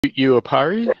you,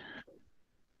 Apari.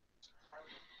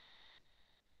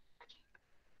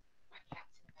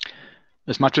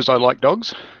 As much as I like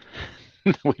dogs,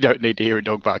 we don't need to hear a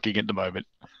dog barking at the moment.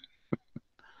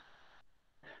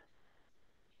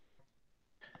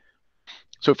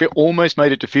 So if you almost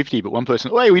made it to 50, but one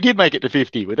person, oh, hey, we did make it to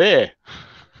 50. We're there.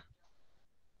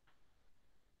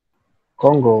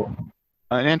 Congo.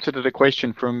 An answer to the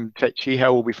question from Techi,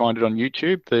 how will we find it on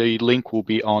YouTube? The link will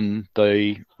be on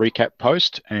the recap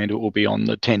post, and it will be on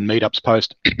the 10 meetups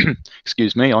post,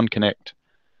 excuse me, on Connect.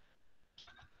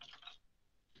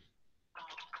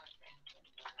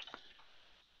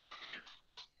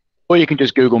 Or you can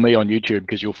just Google me on YouTube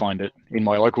because you'll find it in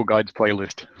my local guides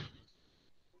playlist.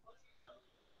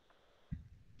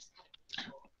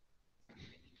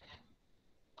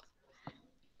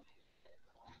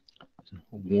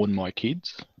 Warn my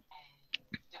kids.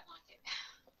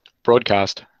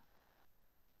 Broadcast.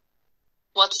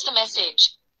 What's the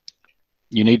message?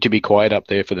 You need to be quiet up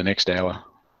there for the next hour.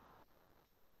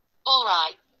 All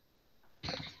right.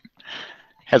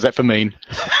 How's that for mean?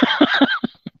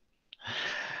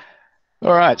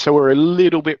 All right, so we're a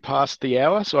little bit past the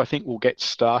hour, so I think we'll get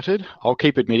started. I'll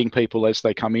keep admitting people as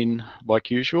they come in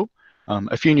like usual.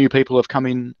 A few new people have come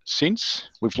in since.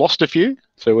 We've lost a few,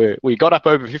 so we got up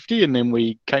over 50 and then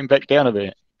we came back down a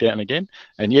bit, down again.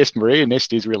 And yes, Maria,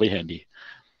 Nest is really handy.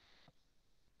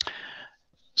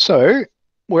 So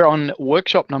we're on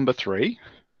workshop number 3,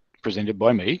 presented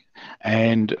by me,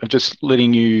 and I'm just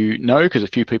letting you know, because a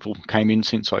few people came in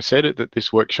since I said it, that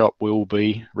this workshop will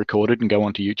be recorded and go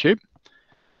onto YouTube.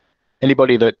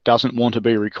 Anybody that doesn't want to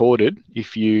be recorded,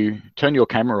 if you turn your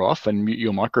camera off and mute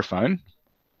your microphone,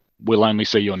 we'll only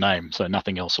see your name, so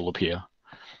nothing else will appear.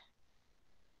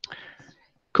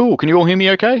 Cool, can you all hear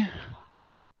me okay?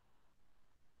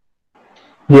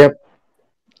 Yep.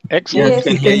 Excellent. Yes,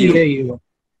 we can hear you.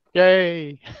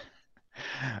 Yay.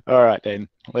 All right then,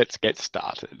 let's get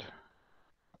started.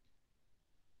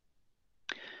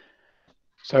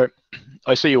 So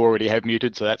I see you already have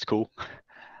muted, so that's cool.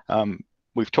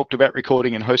 We've talked about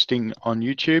recording and hosting on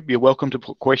YouTube. You're welcome to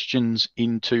put questions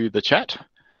into the chat.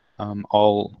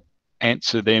 I'll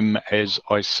answer them as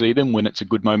I see them when it's a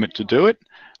good moment to do it.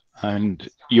 And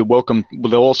you're welcome. Well,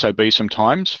 there'll also be some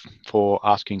times for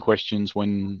asking questions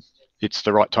when it's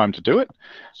the right time to do it.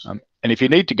 And if you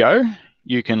need to go,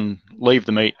 you can leave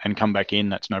the meet and come back in.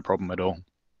 That's no problem at all.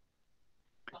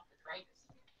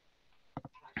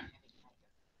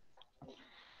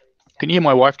 Can you hear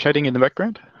my wife chatting in the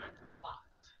background?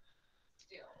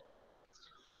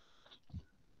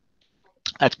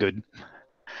 That's good.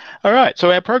 All right,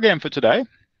 so our program for today,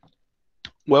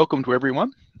 welcome to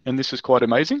everyone, and this is quite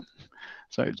amazing.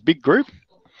 So it's a big group,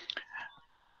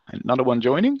 and another one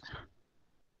joining.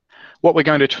 What we're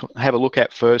going to have a look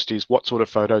at first is what sort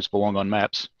of photos belong on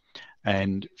maps.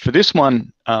 And for this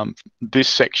one, this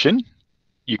section,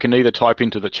 you can either type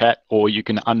into the chat or you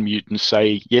can unmute and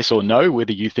say yes or no,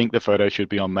 whether you think the photo should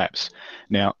be on maps.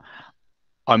 Now,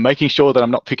 I'm making sure that I'm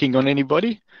not picking on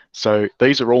anybody. So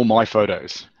these are all my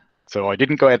photos. So I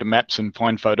didn't go out to maps and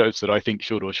find photos that I think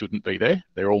should or shouldn't be there.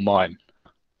 They're all mine.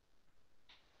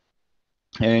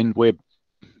 And we're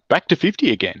back to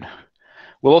 50 again.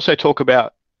 We'll also talk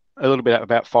about a little bit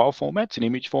about file formats and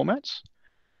image formats.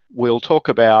 We'll talk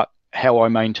about how I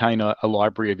maintain a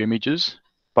library of images,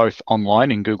 both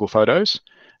online in Google Photos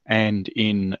and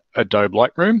in Adobe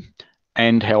Lightroom,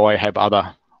 and how I have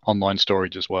other online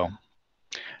storage as well.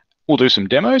 We'll do some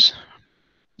demos,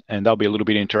 and they'll be a little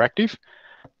bit interactive.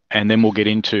 And then we'll get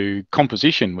into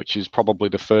composition, which is probably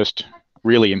the first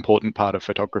really important part of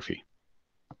photography.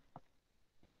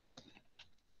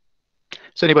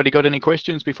 Has anybody got any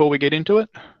questions before we get into it?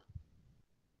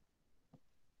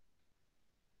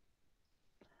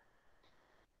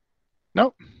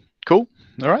 No? Cool.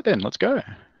 All right then, let's go. How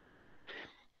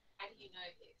do you know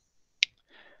this?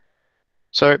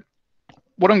 So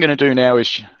what I'm going to do now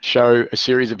is show a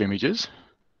series of images.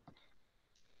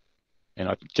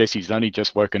 And Jesse's only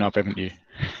just woken up, haven't you?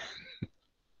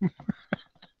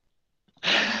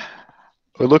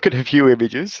 We'll look at a few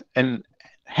images, and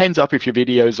hands up if your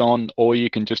video's on, or you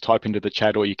can just type into the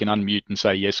chat, or you can unmute and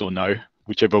say yes or no,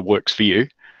 whichever works for you,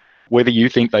 whether you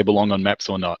think they belong on maps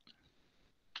or not.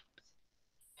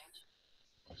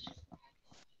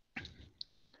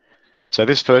 So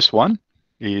this first one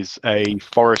is a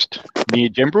forest near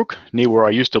Gembrook, near where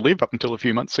I used to live up until a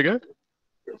few months ago.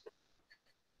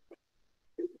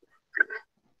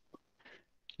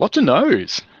 Lots of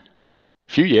no's,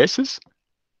 a few yeses.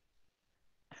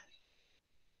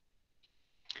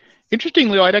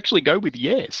 Interestingly, I'd actually go with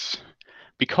yes,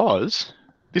 because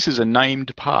this is a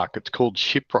named park. It's called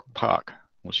Shiprock Park,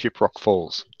 or Shiprock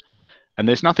Falls. And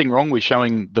there's nothing wrong with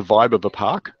showing the vibe of a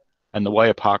park and the way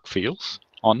a park feels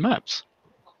on maps.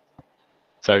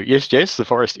 So yes, Jess, the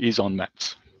forest is on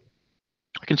maps.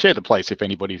 I can share the place if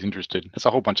anybody's interested. There's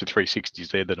a whole bunch of 360s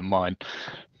there that are mine.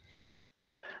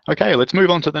 Okay, let's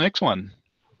move on to the next one.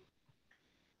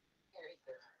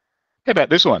 How about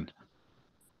this one?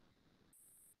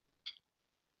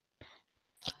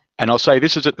 And I'll say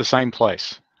this is at the same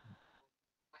place.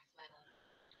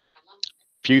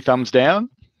 Few thumbs down,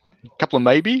 a couple of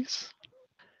maybes,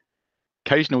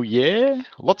 occasional yeah,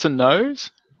 lots of no's.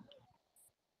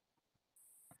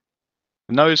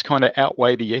 The no's kind of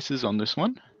outweigh the yeses on this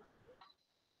one.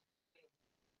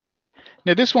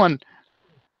 Now this one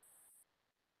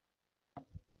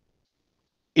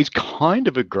is kind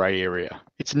of a grey area.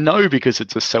 It's no because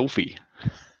it's a selfie.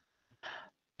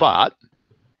 But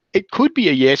it could be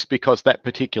a yes because that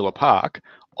particular park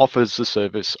offers the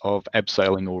service of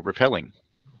abseiling or rappelling.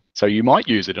 So you might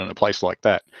use it in a place like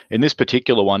that. In this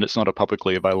particular one, it's not a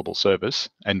publicly available service.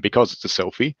 And because it's a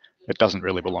selfie, it doesn't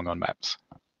really belong on maps.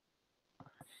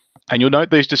 And you'll note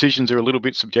these decisions are a little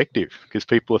bit subjective because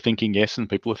people are thinking yes and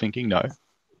people are thinking no.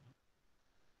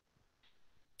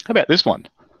 How about this one?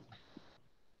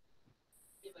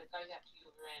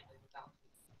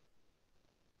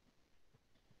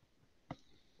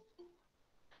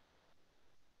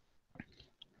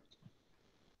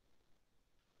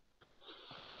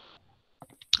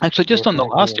 Actually, just on the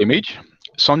last image,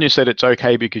 Sonia said it's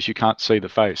okay because you can't see the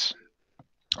face.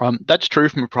 That's true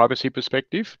from a privacy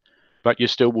perspective, but you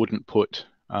still wouldn't put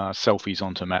selfies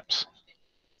onto maps.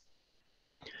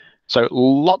 So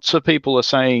lots of people are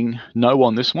saying no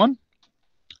on this one,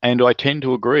 and I tend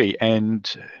to agree.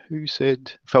 And who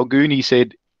said? Falguni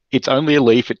said, it's only a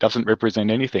leaf, it doesn't represent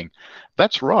anything.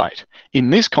 That's right. In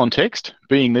this context,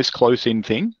 being this close in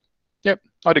thing, yep,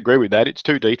 I'd agree with that. It's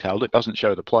too detailed, it doesn't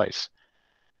show the place.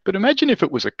 But imagine if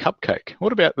it was a cupcake.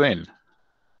 What about then?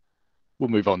 We'll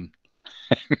move on.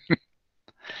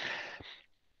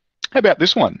 How about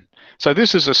this one? So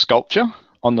this is a sculpture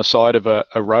on the side of a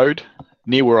road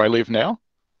near where I live now.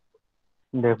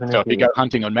 Definitely. So if you go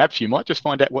hunting on maps, you might just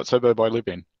find out what suburb I live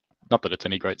in. Not that it's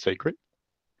any great secret.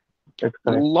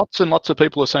 Lots and lots of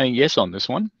people are saying yes on this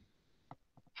one.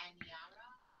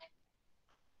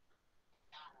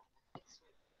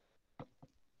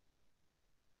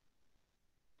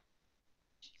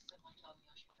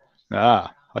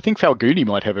 I think Falguni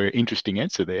might have an interesting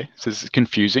answer there. It says it's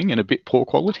confusing and a bit poor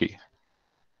quality.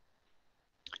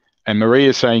 And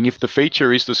Maria's saying if the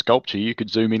feature is the sculpture, you could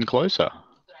zoom in closer.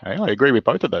 Okay, I agree with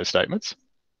both of those statements.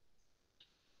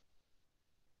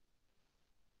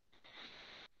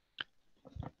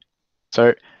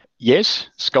 So yes,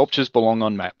 sculptures belong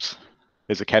on maps.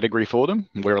 There's a category for them.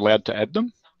 We're allowed to add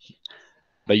them.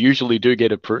 They usually do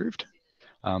get approved.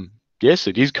 Yes,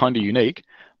 it is kind of unique,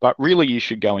 but really you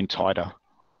should go in tighter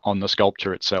on the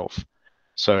sculpture itself.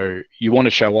 So you want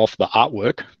to show off the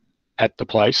artwork at the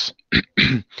place,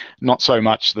 not so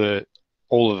much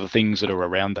all of the things that are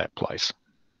around that place.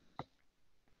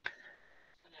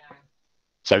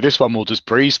 So this one we'll just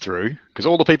breeze through because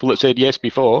all the people that said yes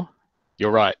before,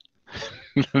 you're right.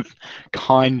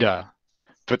 Kinda.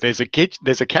 But there's a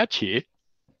catch here.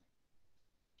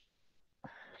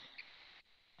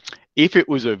 If it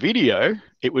was a video,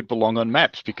 it would belong on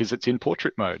maps because it's in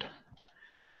portrait mode.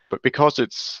 But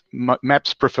because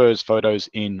maps prefers photos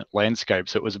in landscape,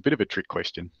 so it was a bit of a trick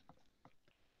question.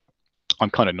 I'm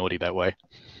kind of naughty that way.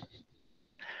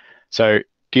 So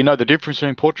do you know the difference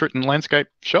between portrait and landscape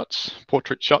shots?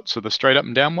 Portrait shots are the straight up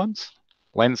and down ones.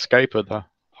 Landscape are the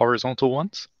horizontal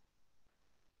ones.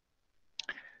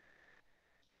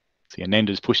 See,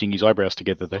 Ananda's pushing his eyebrows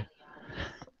together there.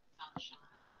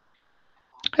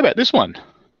 How about this one?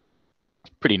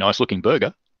 Pretty nice looking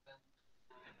burger.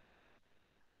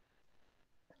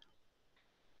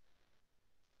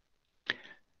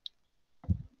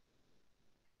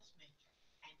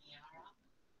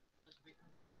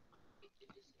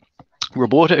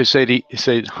 Roberto said he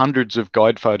said hundreds of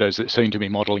guide photos that seem to be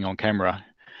modeling on camera.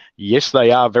 Yes,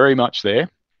 they are very much there.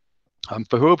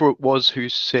 For whoever it was who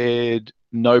said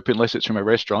nope unless it's from a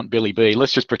restaurant, Billy B,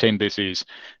 let's just pretend this is.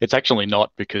 It's actually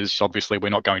not because obviously we're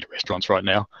not going to restaurants right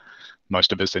now.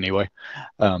 Most of us anyway.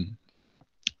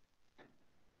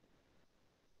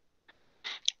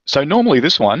 So normally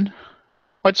this one,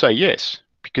 I'd say yes,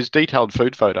 because detailed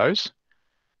food photos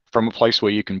from a place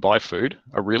where you can buy food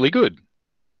are really good.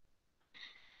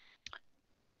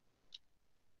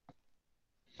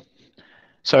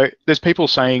 So there's people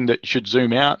saying that you should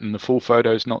zoom out and the full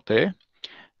photo's not there.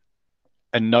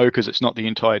 And no, because it's not the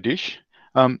entire dish.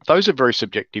 Those are very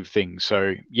subjective things.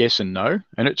 So yes and no.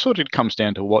 And it sort of comes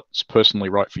down to what's personally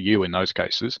right for you in those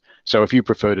cases. So if you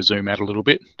prefer to zoom out a little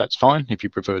bit, that's fine. If you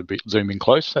prefer to zoom in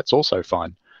close, that's also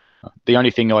fine. The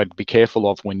only thing I'd be careful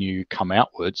of when you come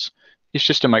outwards is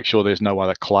just to make sure there's no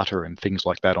other clutter and things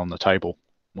like that on the table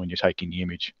when you're taking the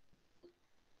image.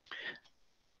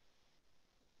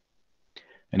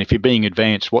 And if you're being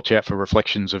advanced, watch out for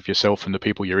reflections of yourself and the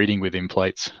people you're eating with in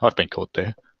plates. I've been caught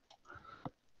there.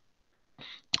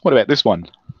 What about this one?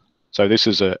 So this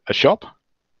is a shop.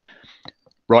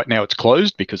 Right now it's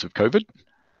closed because of COVID.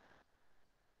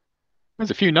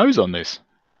 There's a few no's on this.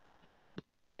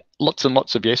 Lots and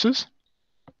lots of yeses.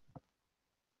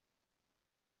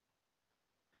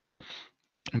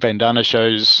 Vandana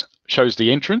shows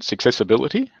the entrance,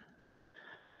 accessibility.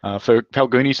 For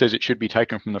Falguni says it should be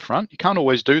taken from the front. You can't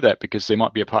always do that because there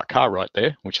might be a parked car right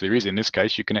there, which there is in this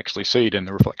case. You can actually see it in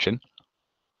the reflection.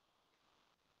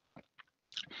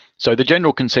 So the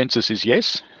general consensus is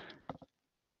yes.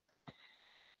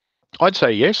 I'd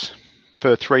say yes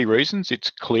for 3 reasons. It's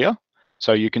clear,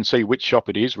 so you can see which shop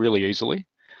it is really easily.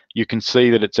 You can see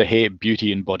that it's a hair,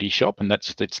 beauty and body shop, and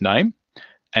that's its name.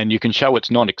 And you can show it's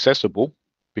non-accessible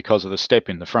because of the step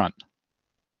in the front.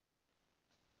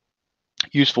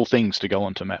 Useful things to go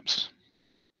onto maps.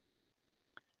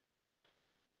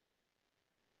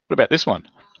 What about this one?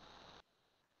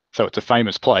 So it's a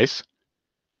famous place.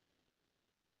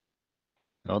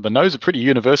 Well, the no's are pretty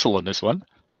universal on this one.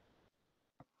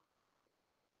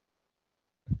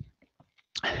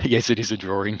 Yes, it is a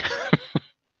drawing.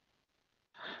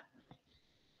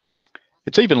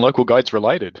 It's even Local Guides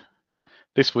related.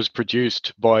 This was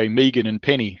produced by Megan and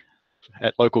Penny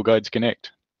at Local Guides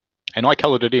Connect. And I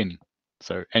coloured it in.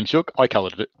 So, and Shook, I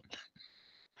coloured it.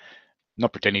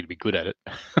 Not pretending to be good at it.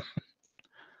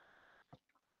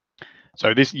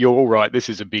 So this, you're all right. This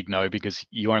is a big no because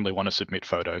you only want to submit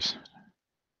photos.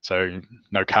 So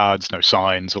no cards, no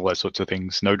signs, all those sorts of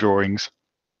things, no drawings.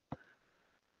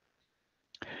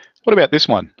 What about this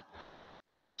one?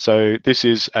 So this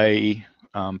is a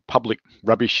public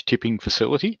rubbish tipping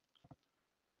facility.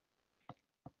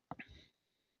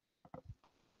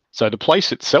 So the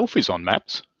place itself is on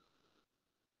maps.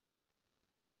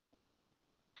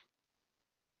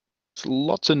 It's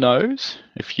lots of no's,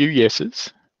 a few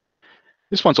yeses.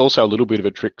 This one's also a little bit of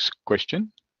a tricks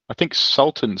question. I think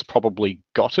Sultan's probably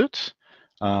got it,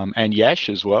 and Yash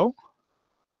as well.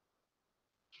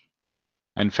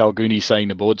 And Falguni saying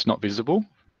the board's not visible.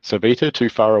 Savita, too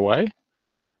far away.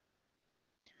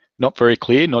 Not very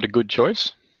clear, not a good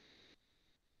choice.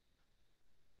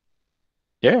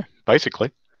 Yeah,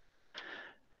 basically.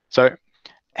 So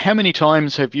how many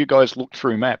times have you guys looked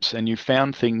through maps and you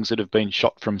found things that have been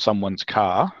shot from someone's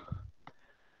car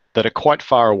that are quite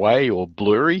far away or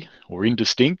blurry or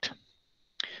indistinct?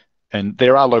 And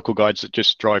there are local guides that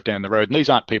just drive down the road. And these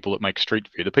aren't people that make Street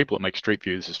View. The people that make Street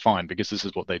View, this is fine because this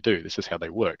is what they do. This is how they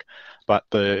work. But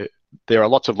there are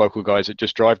lots of local guys that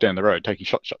just drive down the road, taking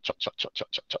shot,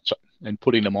 and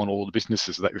putting them on all the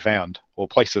businesses that they found or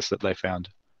places that they found.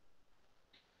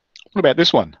 What about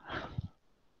this one?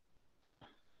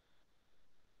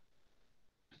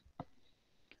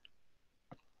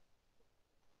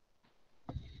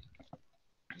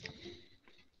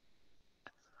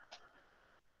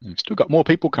 We've still got more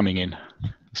people coming in.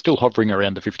 Still hovering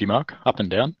around the 50 mark, up and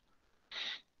down.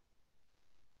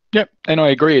 Yep, and I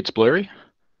agree it's blurry.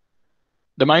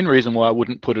 The main reason why I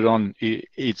wouldn't put it on,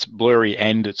 it's blurry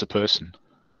and it's a person.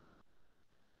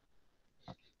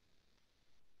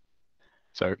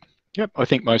 So, yep, I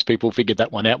think most people figured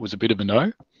that one out was a bit of a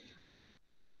no.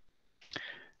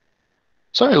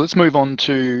 So let's move on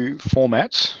to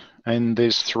formats. And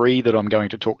there's 3 that I'm going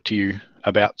to talk to you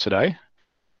about today.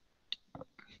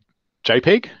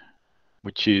 JPEG,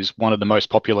 which is one of the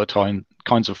most popular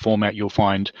kinds of format you'll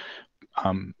find.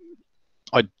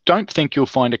 I don't think you'll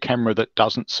find a camera that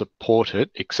doesn't support it,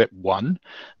 except one.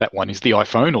 That one is the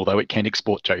iPhone, although it can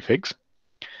export JPEGs.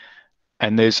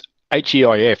 And there's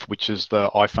HEIF, which is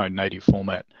the iPhone native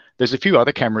format. There's a few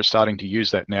other cameras starting to use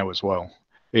that now as well.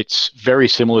 It's very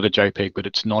similar to JPEG, but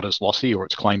it's not as lossy, or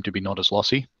it's claimed to be not as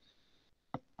lossy.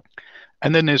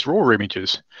 And then there's RAW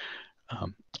images.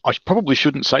 I probably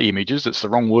shouldn't say images, it's the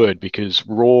wrong word, because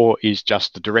RAW is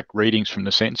just the direct readings from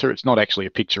the sensor. It's not actually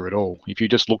a picture at all. If you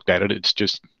just looked at it, it's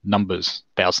just numbers,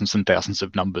 thousands and thousands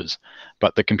of numbers,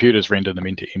 but the computers render them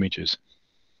into images.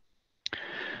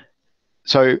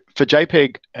 So for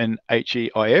JPEG and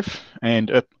HEIF,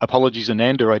 and apologies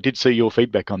Ananda, I did see your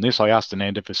feedback on this. I asked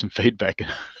Ananda for some feedback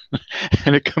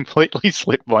and it completely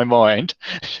slipped my mind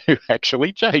to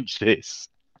actually change this.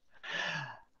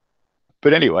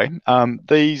 But anyway,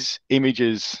 these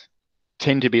images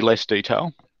tend to be less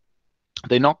detail.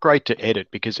 They're not great to edit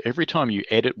because every time you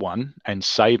edit one and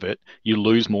save it, you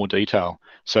lose more detail.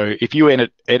 So if you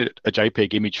edit a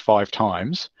JPEG image 5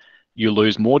 times, you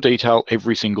lose more detail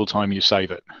every single time you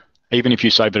save it. Even if you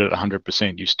save it at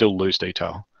 100%, you still lose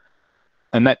detail.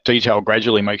 And that detail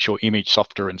gradually makes your image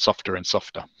softer and softer and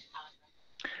softer.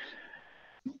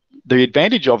 The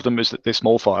advantage of them is that they're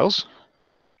small files.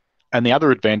 And the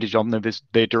other advantage of them is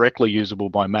they're directly usable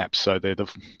by Maps. So they're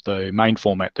the main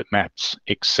format that Maps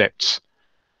accepts.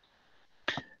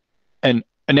 And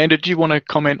Ananda, do you want to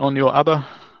comment on your other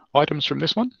items from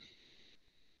this one?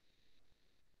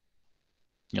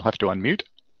 You'll have to unmute.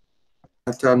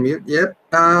 I have to unmute. Yep.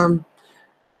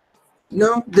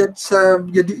 No, that's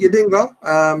you're doing well.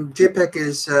 JPEG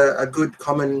is a good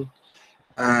common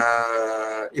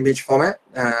image format.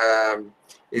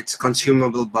 It's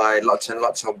consumable by lots and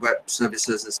lots of web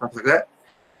services and stuff like that.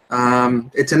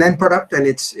 It's an end product and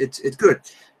it's good.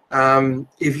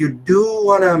 If you do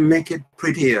want to make it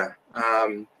prettier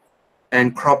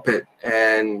and crop it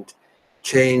and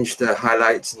change the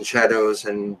highlights and shadows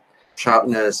and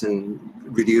sharpness and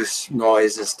reduce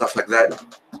noise and stuff like that,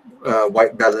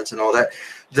 white balance and all that,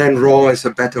 then RAW is a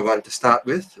better one to start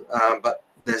with. But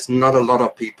there's not a lot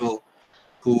of people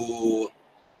who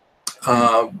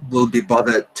will be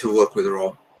bothered to work with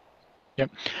RAW.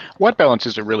 Yep. White balance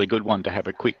is a really good one to have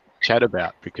a quick chat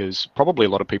about because probably a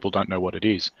lot of people don't know what it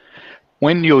is.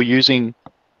 When you're using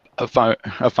a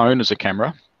phone as a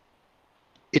camera,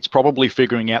 it's probably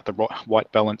figuring out the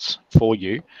white balance for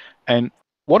you. And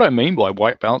what I mean by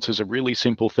white balance is a really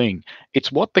simple thing.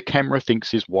 It's what the camera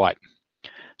thinks is white.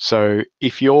 So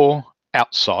if you're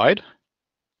outside,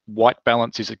 white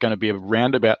balance is going to be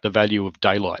around about the value of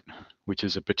daylight, which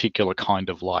is a particular kind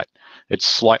of light. It's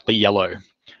slightly yellow,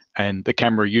 and the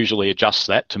camera usually adjusts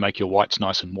that to make your whites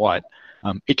nice and white.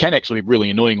 It can actually be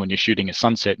really annoying when you're shooting a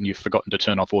sunset and you've forgotten to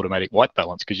turn off automatic white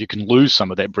balance because you can lose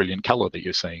some of that brilliant color that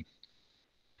you're seeing.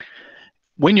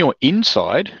 When you're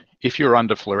inside, if you're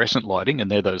under fluorescent lighting, and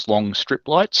they're those long strip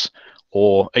lights,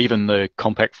 or even the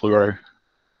compact fluoro,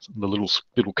 the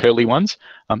little curly ones,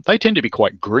 they tend to be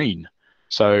quite green.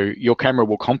 So your camera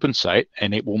will compensate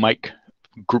and it will make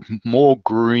more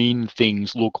green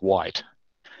things look white.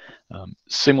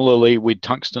 Similarly with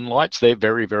tungsten lights, they're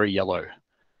very, very yellow.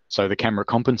 So the camera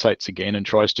compensates again and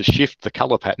tries to shift the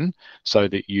color pattern so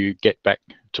that you get back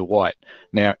to white.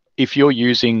 Now, if you're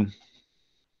using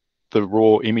the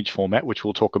raw image format, which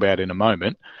we'll talk about in a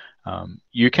moment,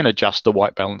 you can adjust the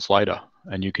white balance later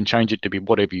and you can change it to be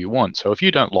whatever you want. So if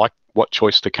you don't like what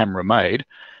choice the camera made,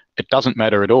 it doesn't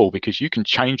matter at all because you can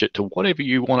change it to whatever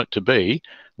you want it to be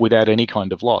without any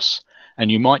kind of loss.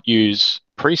 And you might use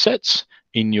presets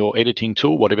in your editing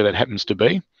tool, whatever that happens to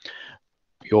be,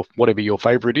 whatever your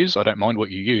favorite is. I don't mind what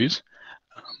you use.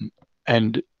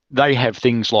 And they have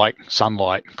things like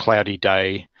sunlight, cloudy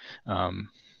day. I've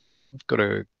got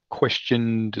a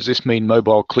question. Does this mean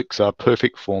mobile clicks are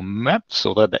perfect for maps?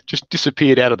 Although that just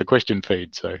disappeared out of the question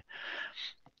feed. So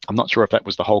I'm not sure if that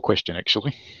was the whole question,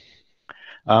 actually.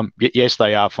 Yes,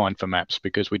 they are fine for maps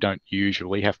because we don't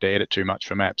usually have to edit too much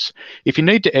for maps. If you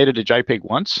need to edit a JPEG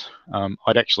once,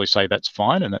 I'd actually say that's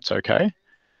fine and that's okay.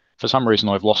 For some reason,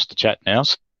 I've lost the chat now.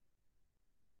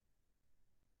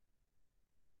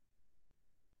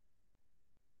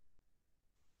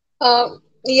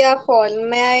 Yeah, Paul,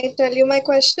 may I tell you my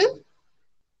question?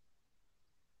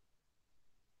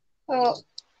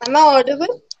 Am I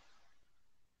audible?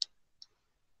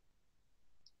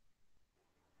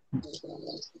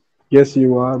 Yes,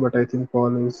 you are, but I think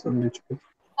Paul is unreachable.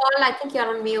 Paul, I think you're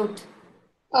on mute.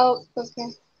 Oh, okay.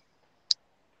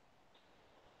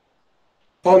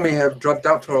 Paul may have dropped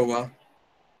out for a while.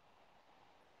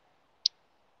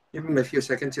 Give him a few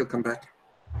seconds, he'll come back.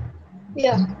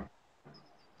 Yeah.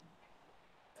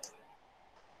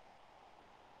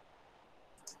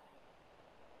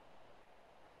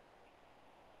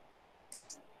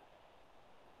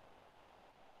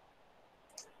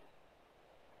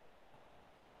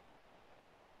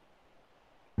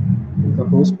 The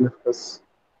host left us.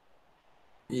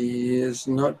 He is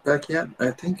not back yet,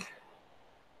 I think.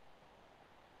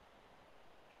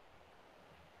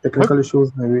 Technical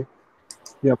issues, maybe.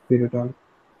 Yeah, period on.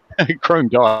 Chrome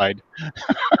died.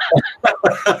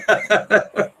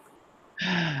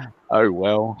 Oh,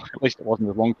 well, at least it wasn't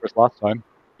as long for us last time.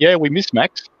 Yeah, we missed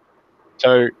Max.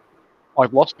 So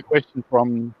I've lost the question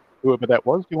from whoever that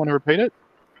was. Do you want to repeat it?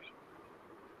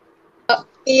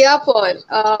 Yeah, Paul.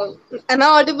 Am I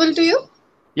audible to you?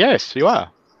 Yes, you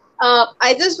are.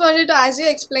 I just wanted to, as you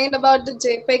explained about the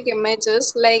JPEG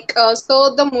images, like,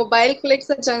 so the mobile clicks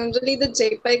are generally the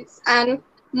JPEGs and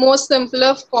more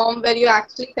simpler form where you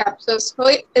actually capture. So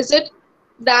is it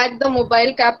that the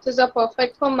mobile captures are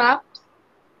perfect for maps?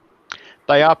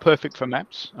 They are perfect for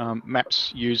maps.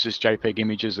 Maps uses JPEG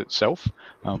images itself.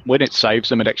 When it saves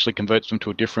them, it actually converts them to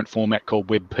a different format called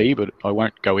WebP, but I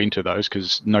won't go into those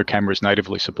because no cameras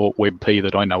natively support WebP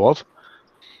that I know of.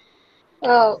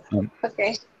 Oh,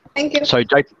 okay. Thank you. So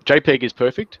JPEG is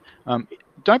perfect.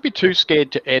 Don't be too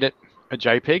scared to edit a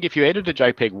JPEG. If you edit a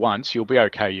JPEG once, you'll be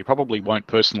okay. You probably won't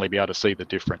personally be able to see the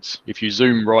difference. If you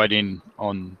zoom right in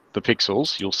on the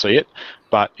pixels, you'll see it.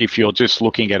 But if you're just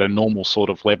looking at a normal sort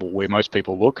of level where most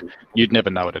people look, you'd never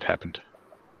know it had happened.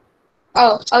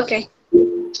 Oh, okay.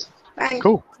 Thanks.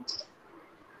 Cool.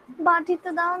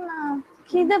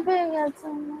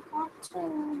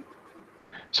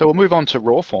 So we'll move on to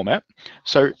RAW format.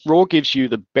 So RAW gives you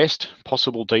the best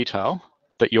possible detail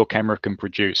that your camera can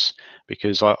produce,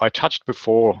 because I touched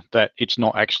before that it's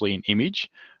not actually an image.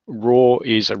 RAW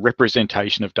is a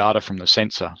representation of data from the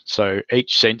sensor. So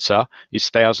each sensor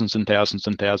is thousands and thousands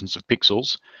and thousands of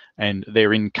pixels, and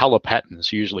they're in color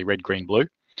patterns, usually red, green, blue.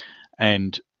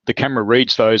 And the camera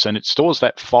reads those and it stores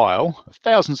that file of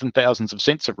thousands and thousands of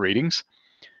sensor readings,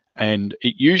 and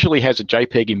it usually has a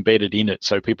JPEG embedded in it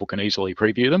so people can easily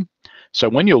preview them. So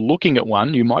when you're looking at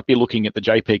one, you might be looking at the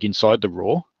JPEG inside the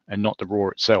RAW and not the RAW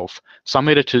itself. Some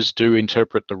editors do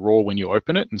interpret the RAW when you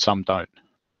open it and some don't.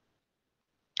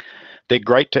 They're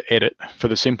great to edit for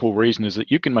the simple reason is that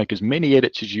you can make as many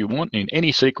edits as you want in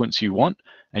any sequence you want,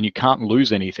 and you can't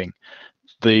lose anything.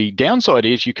 The downside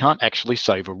is you can't actually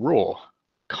save a RAW,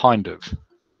 kind of.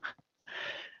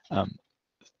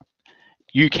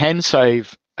 You can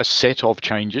save a set of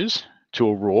changes to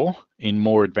a RAW in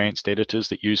more advanced editors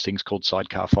that use things called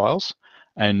sidecar files,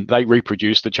 and they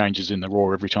reproduce the changes in the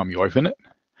RAW every time you open it.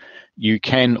 You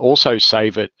can also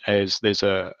save it as there's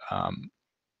a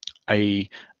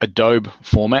Adobe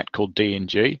format called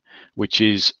DNG, which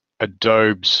is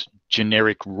Adobe's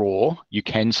generic RAW. You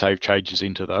can save changes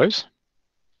into those.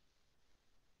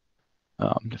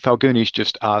 Falguni's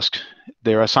just asked,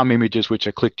 there are some images which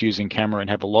are clicked using camera and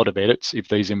have a lot of edits if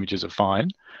these images are fine.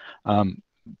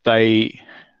 They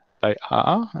are,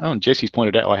 oh, and Jesse's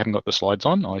pointed out I haven't got the slides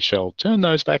on. I shall turn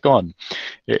those back on.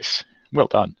 Yes, well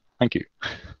done, thank you.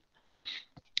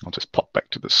 I'll just pop back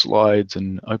to the slides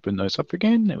and open those up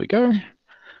again. There we go.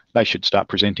 They should start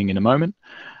presenting in a moment.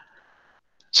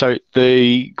 So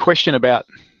the question about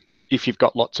if you've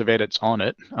got lots of edits on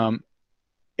it,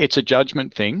 it's a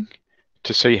judgment thing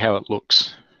to see how it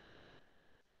looks.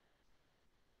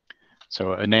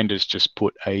 So Ananda's just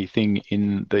put a thing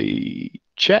in the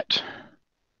chat.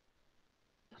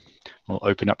 I'll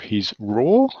open up his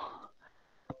RAW.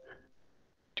 Do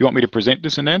you want me to present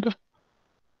this, Ananda?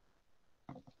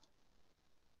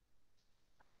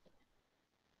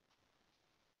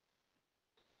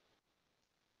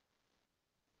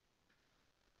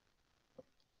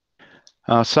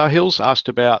 Sahil's asked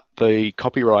about the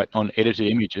copyright on edited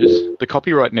images. The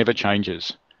copyright never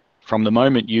changes. From the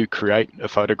moment you create a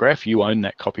photograph, you own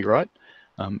that copyright.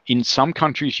 In some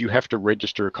countries, you have to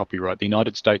register a copyright. The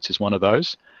United States is one of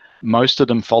those. Most of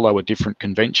them follow a different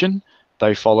convention.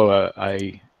 They follow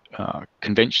a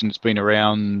convention that's been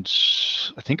around,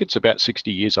 I think it's about 60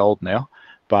 years old now,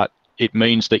 but it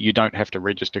means that you don't have to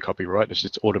register copyright,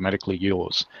 it's automatically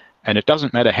yours. And it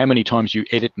doesn't matter how many times you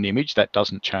edit an image, that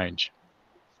doesn't change.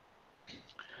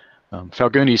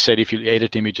 Falguni said if you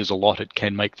edit images a lot, it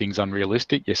can make things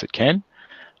unrealistic. Yes, it can.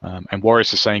 And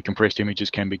Warris is saying compressed images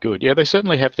can be good. Yeah, they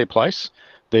certainly have their place.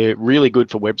 They're really good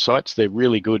for websites. They're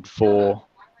really good for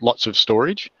lots of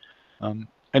storage.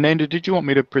 Ananda, did you want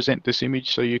me to present this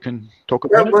image so you can talk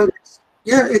about it? Well,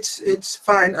 yeah, it's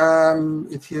fine.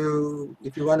 If you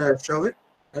want to show it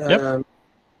Yep.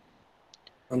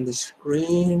 on the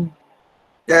screen.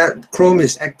 Yeah, Chrome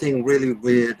is acting really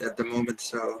weird at the moment,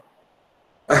 so.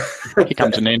 Here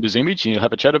comes Ananda's image, and you'll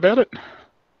have a chat about it.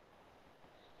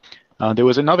 There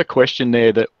was another question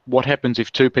there that what happens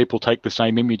if two people take the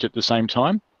same image at the same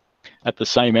time, at the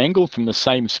same angle, from the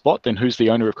same spot, then who's the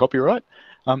owner of copyright?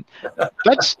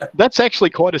 That's actually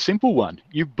quite a simple one.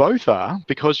 You both are,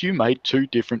 because you made two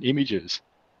different images.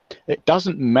 It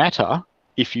doesn't matter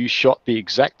if you shot the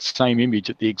exact same image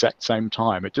at the exact same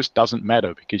time. It just doesn't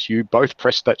matter because you both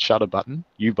pressed that shutter button.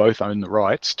 You both own the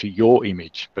rights to your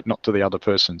image, but not to the other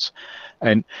person's.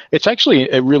 And it's actually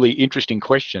a really interesting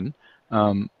question.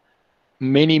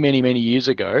 Many, many, many years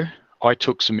ago, I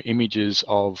took some images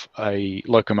of a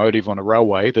locomotive on a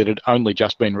railway that had only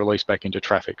just been released back into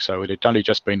traffic. So it had only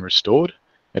just been restored.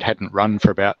 It hadn't run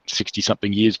for about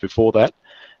 60-something years before that.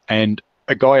 And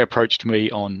a guy approached me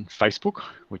on Facebook,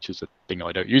 which is a thing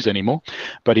I don't use anymore,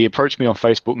 but he approached me on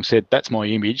Facebook and said, "That's my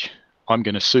image. I'm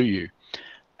going to sue you."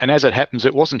 And as it happens,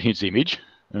 it wasn't his image.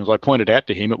 And as I pointed out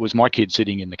to him, it was my kid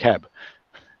sitting in the cab.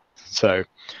 So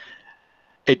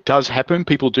it does happen.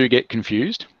 People do get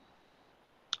confused,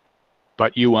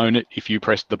 but you own it if you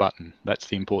press the button. That's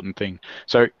the important thing.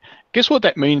 So guess what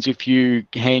that means if you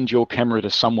hand your camera to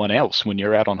someone else when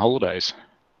you're out on holidays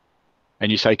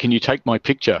and you say, "Can you take my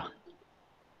picture?"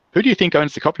 Who do you think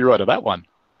owns the copyright of that one?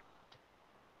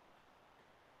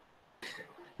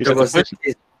 There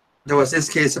was this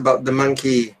case about the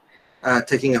monkey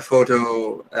taking a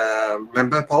photo.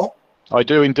 Remember, Paul? I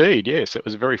do indeed, yes. It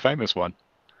was a very famous one.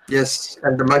 Yes,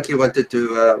 and the monkey wanted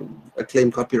to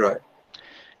claim copyright.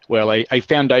 Well, a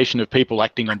foundation of people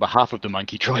acting on behalf of the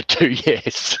monkey tried to,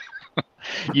 yes.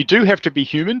 You do have to be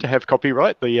human to have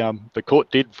copyright. The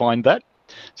court did find that.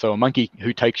 So a monkey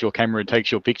who takes your camera and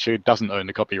takes your picture doesn't own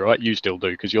the copyright. You still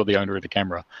do because you're the owner of the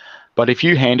camera. But if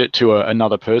you hand it to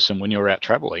another person when you're out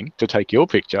traveling to take your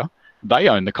picture, they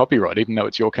own the copyright even though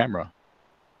it's your camera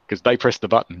because they press the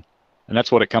button. And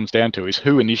that's what it comes down to, is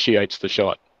who initiates the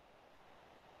shot,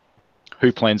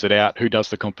 who plans it out, who does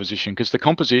the composition, because the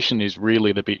composition is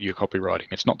really the bit you're copywriting.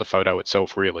 It's not the photo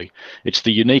itself, really. It's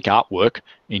the unique artwork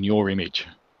in your image.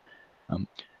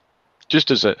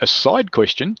 Just as a side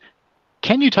question,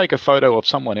 can you take a photo of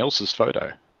someone else's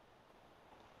photo?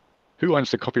 Who owns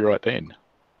the copyright then?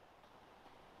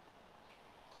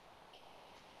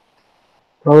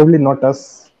 Probably not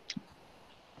us.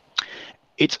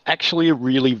 It's actually a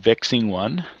really vexing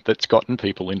one that's gotten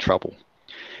people in trouble.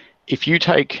 If you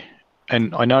take,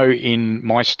 and I know in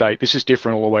my state, this is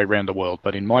different all the way around the world,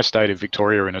 but in my state of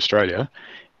Victoria in Australia,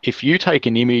 if you take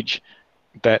an image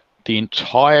that the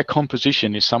entire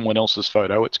composition is someone else's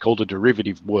photo, it's called a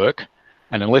derivative work.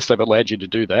 And unless they've allowed you to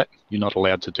do that, you're not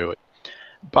allowed to do it.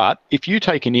 But if you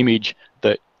take an image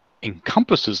that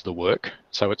encompasses the work,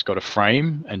 so it's got a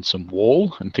frame and some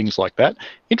wall and things like that,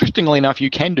 interestingly enough, you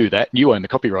can do that and you own the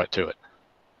copyright to it.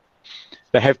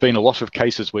 There have been a lot of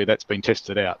cases where that's been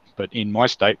tested out, but in my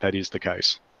state, that is the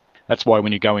case. That's why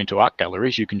when you go into art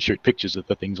galleries, you can shoot pictures of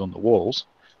the things on the walls,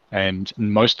 and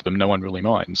most of them, no one really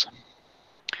minds.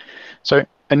 So,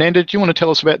 Ananda, do you want to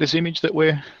tell us about this image that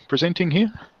we're presenting here?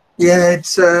 Yeah,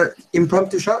 it's an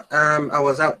impromptu shot. I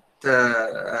was out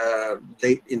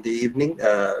late in the evening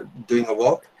doing a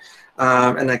walk,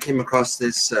 and I came across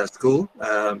this school.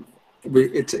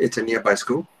 It's a nearby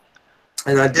school,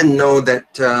 and I didn't know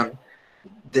that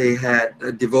they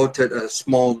had devoted a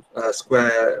small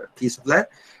square piece of land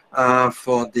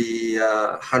for the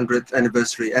 100th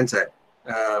anniversary ANZAC.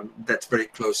 That's very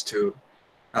close to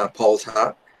Paul's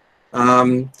heart.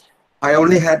 I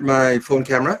only had my phone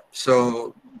camera,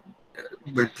 so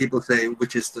when people say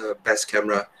which is the best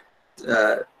camera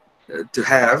to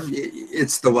have,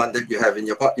 it's the one that you have in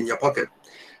your pocket.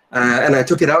 And I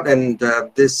took it out, and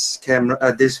this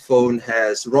phone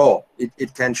has RAW.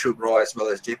 It can shoot RAW as well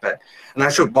as JPEG, and I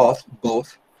shot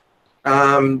both.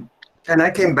 And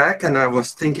I came back and I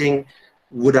was thinking,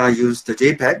 would I use the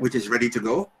JPEG, which is ready to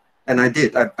go? And I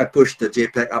did. I pushed the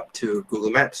JPEG up to Google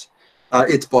Maps.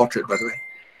 It's portrait, by the way.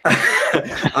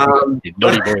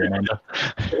 Naughty boy, Amanda.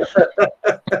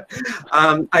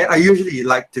 I usually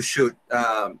like to shoot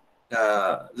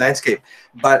landscape,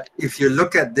 but if you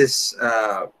look at this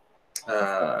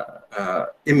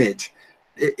image,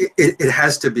 it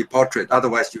has to be portrait.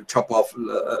 Otherwise, you chop off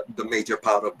the major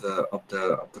part of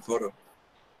the photo.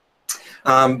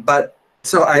 But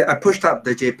so I pushed up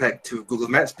the JPEG to Google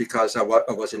Maps because I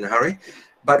was in a hurry.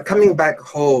 But coming back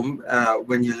home,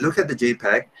 when you look at the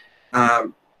JPEG,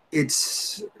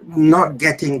 it's not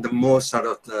getting the most out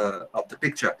of the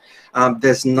picture.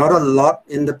 There's not a lot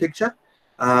in the picture.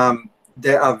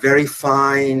 There are very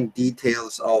fine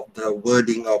details of the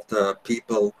wording of the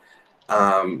people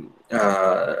of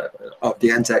the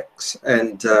ANZACs,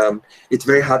 and it's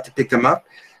very hard to pick them up.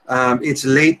 It's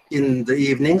late in the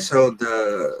evening, so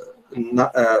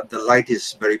the light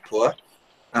is very poor,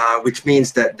 which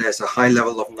means that there's a high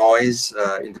level of noise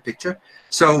in the picture.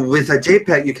 So with a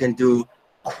JPEG, you can do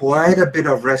quite a bit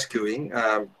of rescuing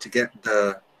to get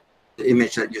the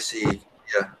image that you see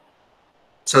here.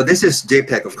 So this is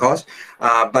JPEG, of course,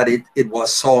 but it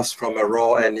was sourced from a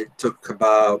RAW, and it took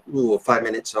about 5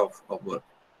 minutes of work.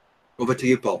 Over to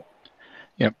you, Paul.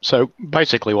 Yeah, so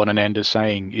basically what Ananda's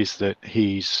saying is that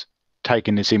he's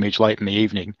taken this image late in the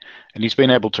evening and he's been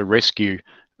able to rescue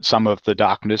some of the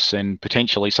darkness and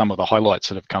potentially some of the highlights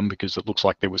that have come, because it looks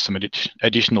like there was some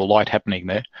additional light happening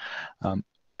there.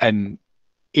 And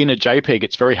in a JPEG,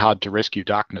 it's very hard to rescue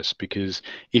darkness, because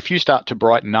if you start to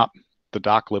brighten up the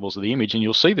dark levels of the image, and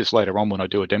you'll see this later on when I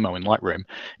do a demo in Lightroom.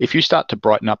 If you start to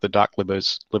brighten up the dark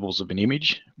levels of an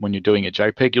image when you're doing a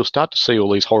JPEG, you'll start to see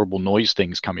all these horrible noise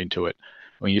things come into it.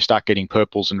 When you start getting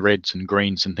purples and reds and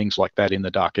greens and things like that in the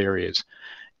dark areas.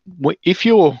 If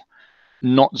you're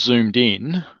not zoomed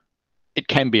in, it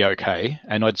can be okay.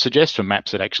 And I'd suggest for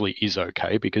maps it actually is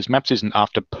okay, because maps isn't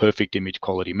after perfect image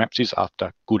quality. Maps is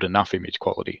after good enough image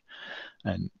quality.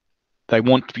 And they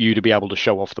want you to be able to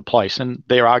show off the place. And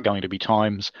there are going to be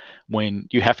times when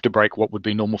you have to break what would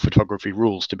be normal photography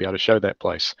rules to be able to show that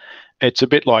place. It's a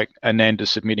bit like Ananda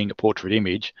submitting a portrait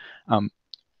image.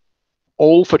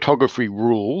 All photography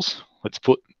rules, let's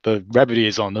put the rabbit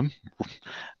ears on them,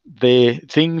 they're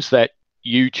things that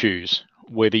you choose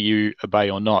whether you obey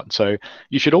or not. So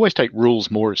you should always take rules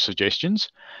more as suggestions.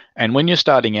 And when you're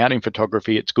starting out in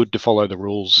photography, it's good to follow the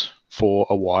rules for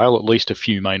a while, at least a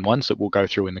few main ones that we'll go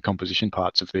through in the composition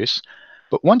parts of this.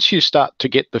 But once you start to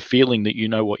get the feeling that you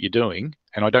know what you're doing,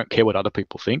 and I don't care what other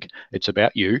people think, it's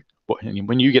about you.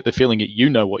 When you get the feeling that you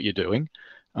know what you're doing,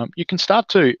 you can start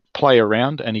to play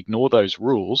around and ignore those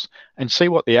rules and see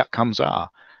what the outcomes are.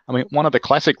 I mean, one of the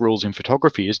classic rules in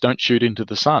photography is don't shoot into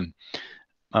the sun.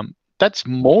 That's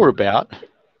more about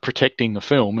protecting the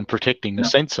film and protecting the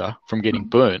sensor from getting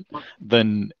burnt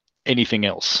than anything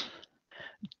else.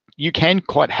 You can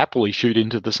quite happily shoot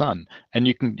into the sun, and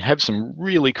you can have some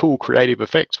really cool creative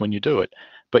effects when you do it.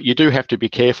 But you do have to be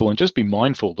careful and just be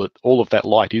mindful that all of that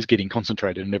light is getting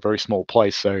concentrated in a very small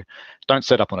place. So don't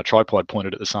set up on a tripod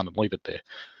pointed at the sun and leave it there.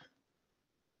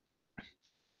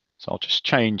 So I'll just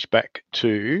change back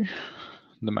to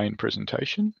the main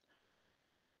presentation.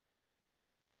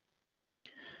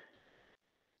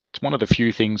 It's one of the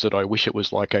few things that I wish it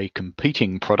was like a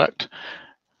competing product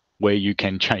where you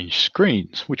can change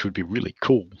screens, which would be really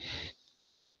cool.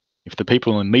 If the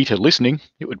people in Meet are listening,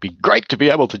 it would be great to be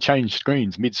able to change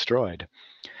screens mid-stride.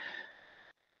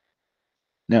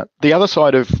 Now, the other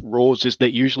side of RAWs is they're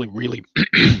usually really,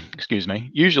 excuse me,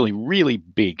 usually really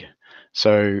big.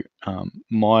 So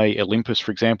my Olympus,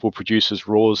 for example, produces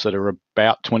RAWs that are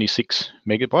about 26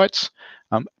 megabytes.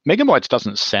 Megabytes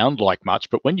doesn't sound like much,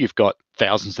 but when you've got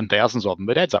thousands and thousands of them,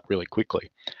 it adds up really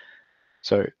quickly.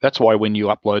 So that's why when you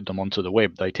upload them onto the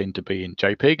web, they tend to be in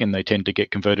JPEG, and they tend to get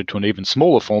converted to an even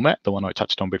smaller format, the one I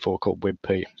touched on before called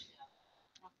WebP.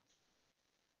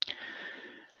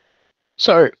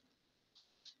 So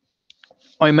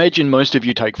I imagine most of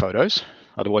you take photos,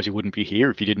 otherwise you wouldn't be here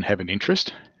if you didn't have an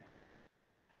interest.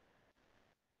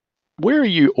 Where are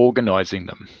you organizing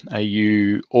them? Are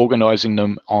you organizing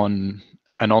them on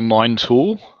an online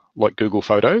tool like Google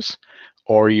Photos,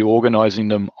 or are you organizing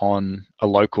them on a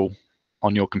local,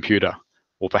 on your computer,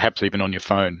 or perhaps even on your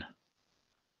phone?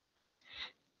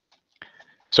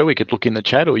 So we could look in the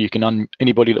chat, or you can,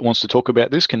 anybody that wants to talk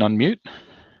about this can unmute.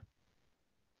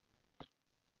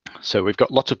 So we've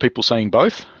got lots of people saying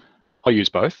both. I use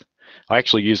both. I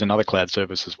actually use another cloud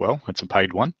service as well. It's a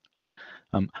paid one.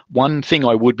 One thing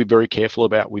I would be very careful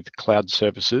about with cloud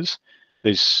services,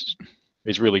 there's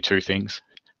really two things.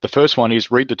 The first one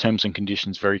is read the terms and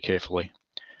conditions very carefully.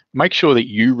 Make sure that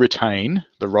you retain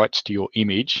the rights to your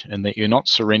image and that you're not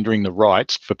surrendering the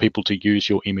rights for people to use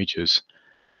your images.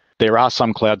 There are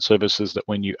some cloud services that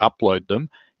when you upload them,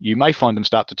 you may find them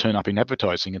start to turn up in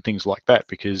advertising and things like that,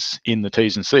 because in the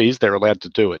T's and C's, they're allowed to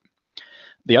do it.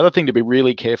 The other thing to be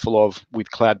really careful of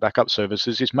with cloud backup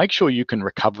services is make sure you can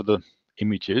recover the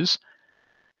images,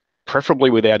 preferably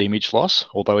without image loss,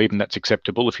 although even that's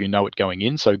acceptable if you know it going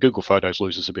in. So Google Photos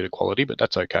loses a bit of quality, but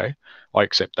that's okay. I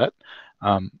accept that.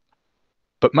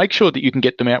 But make sure that you can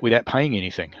get them out without paying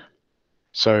anything.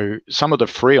 So some of the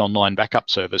free online backup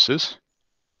services,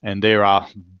 and there are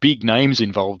big names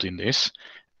involved in this,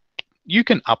 you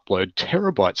can upload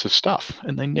terabytes of stuff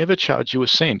and they never charge you a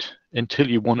cent until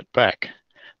you want it back.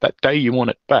 That day you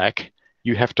want it back,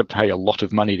 you have to pay a lot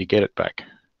of money to get it back.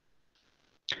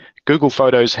 Google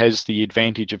Photos has the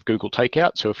advantage of Google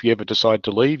Takeout, so if you ever decide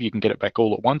to leave, you can get it back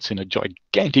all at once in a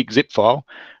gigantic zip file,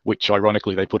 which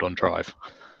ironically they put on Drive.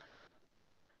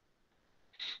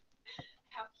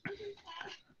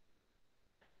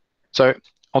 So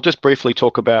I'll just briefly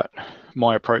talk about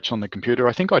my approach on the computer.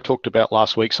 I think I talked about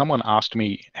last week, someone asked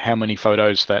me how many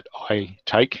photos that I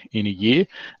take in a year,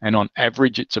 and on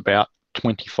average it's about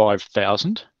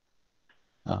 25,000.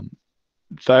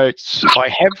 Though I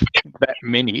have that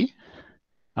many,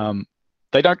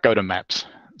 they don't go to maps.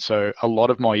 So a lot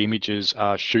of my images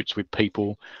are shoots with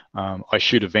people. I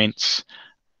shoot events.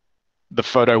 The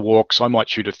photo walks, I might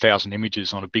shoot 1,000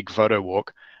 images on a big photo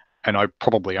walk, and I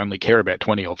probably only care about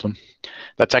 20 of them.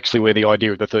 That's actually where the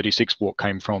idea of the 36 walk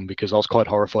came from, because I was quite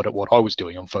horrified at what I was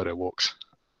doing on photo walks.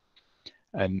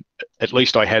 And at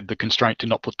least I had the constraint to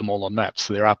not put them all on maps.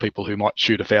 There are people who might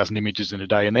shoot 1,000 images in a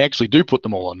day and they actually do put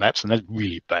them all on maps, and that's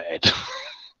really bad.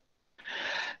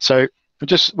 So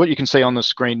just what you can see on the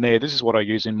screen there, this is what I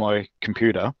use in my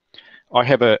computer. I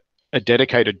have a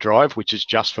dedicated drive, which is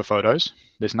just for photos.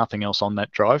 There's nothing else on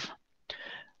that drive.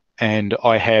 And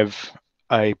I have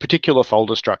a particular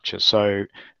folder structure. So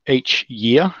each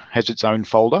year has its own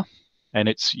folder.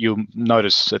 And you'll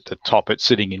notice at the top, it's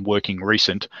sitting in working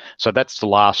recent. So that's the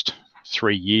last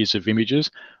 3 years of images.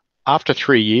 After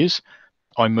 3 years,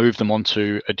 I move them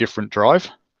onto a different drive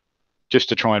just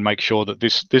to try and make sure that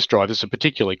this drive is a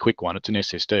particularly quick one. It's an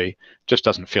SSD, just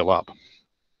doesn't fill up.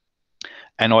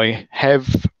 And I have,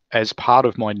 as part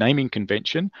of my naming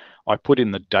convention, I put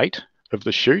in the date of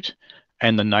the shoot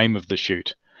and the name of the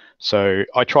shoot. So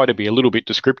I try to be a little bit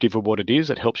descriptive of what it is.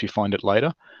 It helps you find it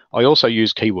later. I also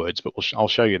use keywords, but I'll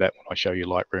show you that when I show you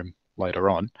Lightroom later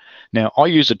on. Now, I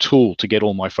use a tool to get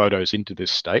all my photos into this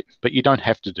state, but you don't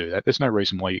have to do that. There's no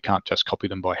reason why you can't just copy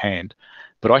them by hand.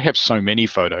 But I have so many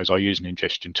photos, I use an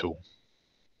ingestion tool.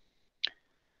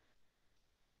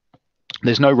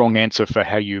 There's no wrong answer for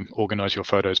how you organize your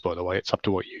photos, by the way. It's up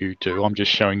to what you do. I'm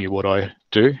just showing you what I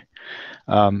do.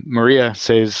 Maria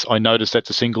says, I noticed that's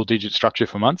a single-digit structure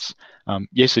for months.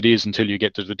 Yes, it is until you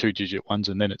get to the 2-digit ones,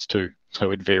 and then it's 2.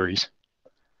 So it varies.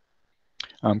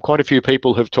 Quite a few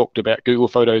people have talked about Google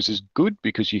Photos is good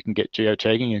because you can get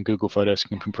geotagging, and Google Photos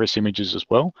can compress images as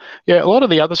well. Yeah, a lot of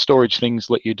the other storage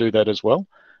things let you do that as well.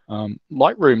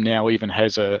 Lightroom now even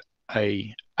has a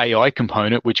AI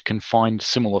component which can find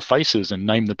similar faces and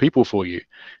name the people for you.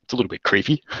 It's a little bit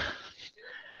creepy.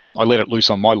 I let it loose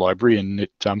on my library, and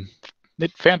it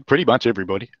found pretty much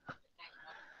everybody.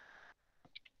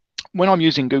 When I'm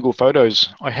using Google Photos,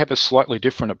 I have a slightly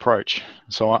different approach.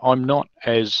 So I'm not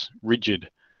as rigid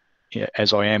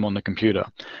as I am on the computer.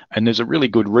 And there's a really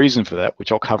good reason for that,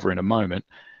 which I'll cover in a moment.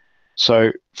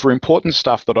 So for important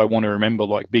stuff that I want to remember,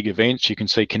 like big events, you can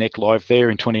see Connect Live there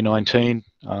in 2019,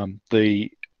 the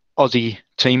Aussie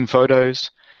team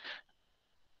photos,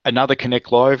 another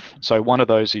Connect Live. So one of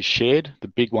those is shared. The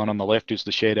big one on the left is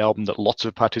the shared album that lots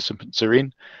of participants are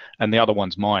in, and the other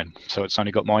one's mine. So it's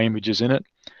only got my images in it.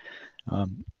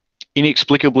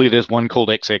 Inexplicably, there's one called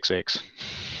XXX.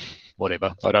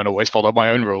 Whatever. I don't always follow my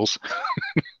own rules.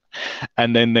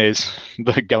 And then there's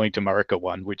the Going to America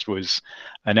one, which was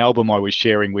an album I was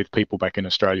sharing with people back in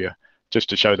Australia just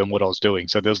to show them what I was doing.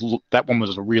 So that one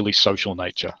was a really social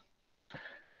nature.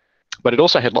 But it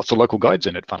also had lots of local guides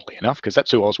in it, funnily enough, because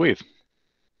that's who I was with.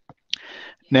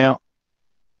 Now,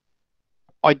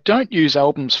 I don't use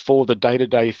albums for the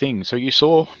day-to-day thing. So you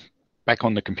saw back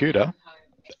on the computer,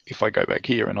 if I go back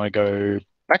here and I go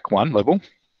back one level,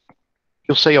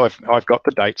 you'll see I've got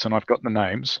the dates and I've got the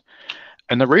names.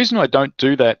 And the reason I don't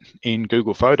do that in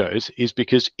Google Photos is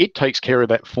because it takes care of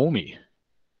that for me.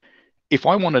 If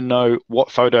I want to know what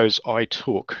photos I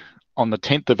took on the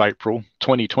 10th of April,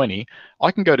 2020,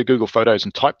 I can go to Google Photos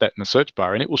and type that in the search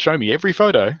bar, and it will show me every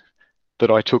photo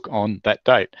that I took on that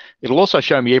date. It'll also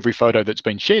show me every photo that's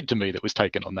been shared to me that was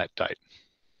taken on that date.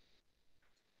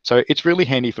 So it's really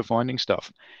handy for finding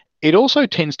stuff. It also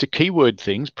tends to keyword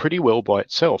things pretty well by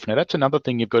itself. Now, that's another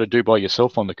thing you've got to do by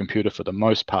yourself on the computer for the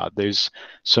most part. There's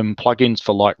some plugins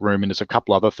for Lightroom, and there's a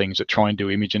couple other things that try and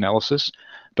do image analysis,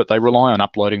 but they rely on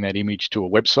uploading that image to a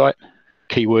website,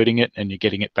 keywording it, and you're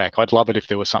getting it back. I'd love it if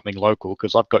there was something local,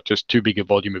 because I've got just too big a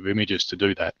volume of images to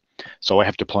do that. So I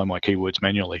have to apply my keywords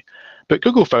manually. But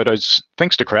Google Photos,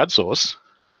 thanks to crowdsource,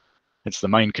 it's the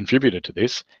main contributor to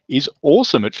this, is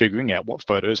awesome at figuring out what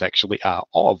photos actually are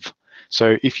of.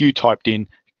 So if you typed in,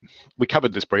 we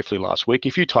covered this briefly last week,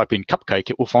 if you type in cupcake,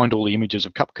 it will find all the images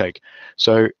of cupcake.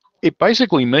 So it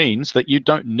basically means that you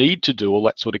don't need to do all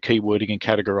that sort of keywording and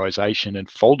categorization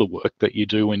and folder work that you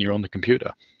do when you're on the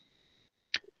computer.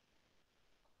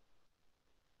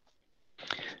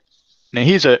 Now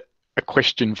here's a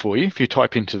question for you. If you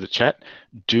type into the chat,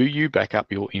 do you back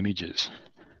up your images?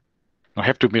 I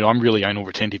have to admit, I'm really anal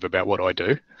retentive about what I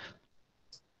do.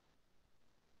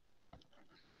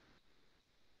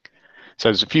 So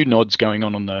there's a few nods going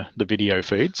on the video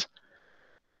feeds.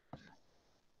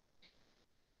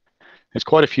 There's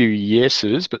quite a few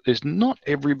yeses, but there's not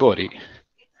everybody.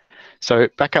 So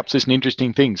backups is an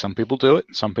interesting thing. Some people do it,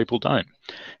 some people don't.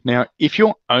 Now, if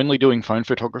you're only doing phone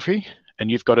photography and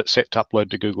you've got it set to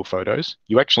upload to Google Photos,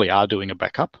 you actually are doing a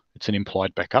backup. It's an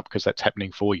implied backup because that's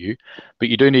happening for you. But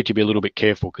you do need to be a little bit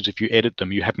careful, because if you edit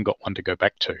them, you haven't got one to go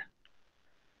back to.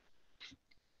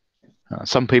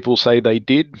 Some people say they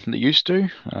used to.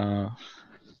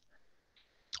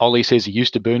 Ollie says he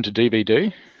used to burn to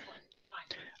DVD.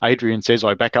 Adrian says,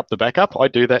 I back up the backup. I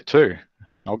do that too.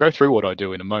 I'll go through what I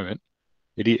do in a moment.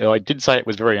 I did say it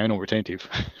was very anal retentive.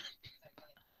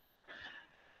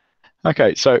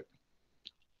 Okay, so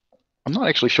I'm not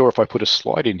actually sure if I put a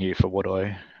slide in here for what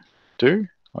I do.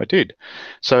 I did.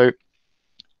 So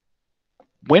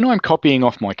when I'm copying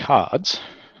off my cards,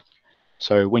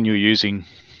 so when you're using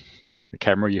the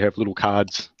camera, you have little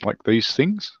cards like these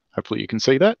things. Hopefully you can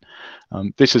see that.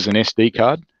 This is an SD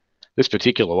card. This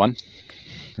particular one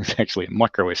is actually a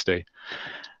micro SD.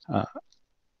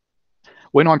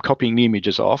 When I'm copying the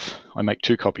images off, I make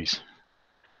 2 copies.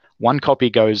 One copy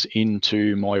goes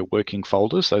into my working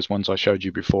folders, those ones I showed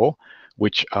you before,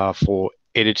 which are for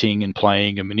editing and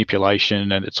playing and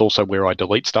manipulation, and it's also where I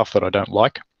delete stuff that I don't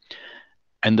like.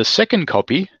 And the second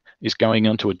copy is going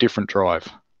onto a different drive,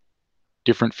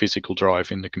 different physical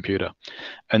drive in the computer.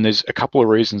 And there's a couple of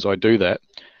reasons I do that.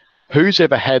 Who's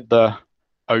ever had the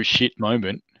oh shit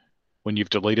moment when you've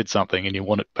deleted something and you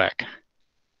want it back?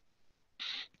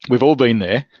 We've all been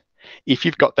there. If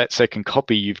you've got that second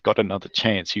copy, you've got another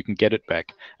chance. You can get it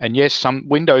back. And yes, some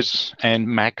Windows and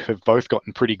Mac have both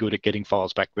gotten pretty good at getting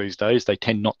files back these days. They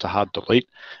tend not to hard delete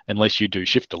unless you do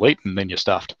shift delete and then you're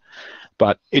stuffed.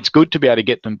 But it's good to be able to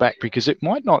get them back because it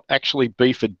might not actually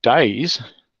be for days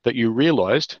that you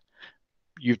realized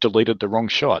you've deleted the wrong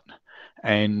shot.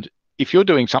 And if you're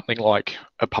doing something like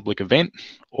a public event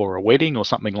or a wedding or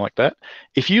something like that,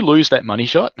 if you lose that money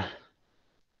shot,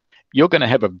 you're going to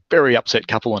have a very upset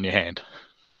couple on your hand.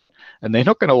 And they're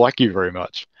not going to like you very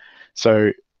much.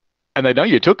 So, and they know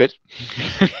you took it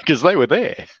because they were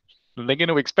there. And they're going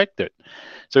to expect it.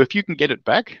 So if you can get it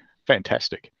back,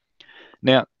 fantastic.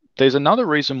 Now, there's another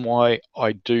reason why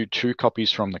I do 2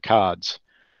 copies from the cards.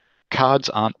 Cards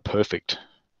aren't perfect.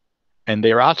 And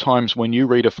there are times when you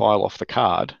read a file off the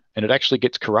card and it actually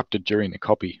gets corrupted during the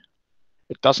copy.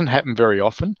 It doesn't happen very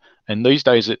often. And these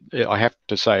days, I have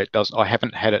to say it does. I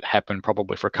haven't had it happen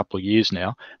probably for a couple of years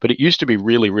now, but it used to be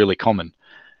really, really common.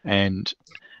 And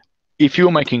if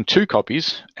you're making 2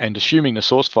 copies and assuming the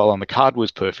source file on the card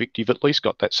was perfect, you've at least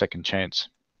got that second chance.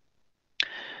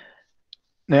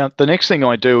 Now, the next thing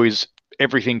I do is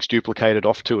everything's duplicated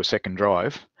off to a second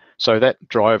drive. So that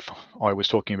drive I was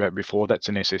talking about before, that's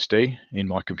an SSD in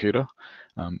my computer.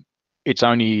 It's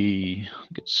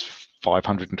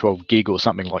 512 gig or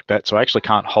something like that. So I actually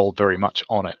can't hold very much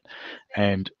on it.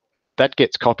 And that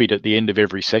gets copied at the end of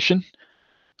every session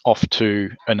off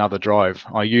to another drive.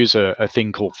 I use a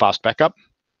thing called Fast Backup.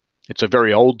 It's a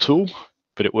very old tool,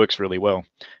 but it works really well.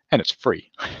 And it's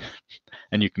free.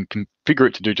 And you can configure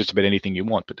it to do just about anything you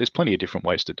want, but there's plenty of different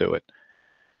ways to do it.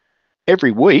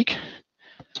 Every week,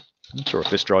 I'm not sure if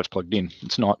this drive's plugged in.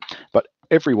 It's not. But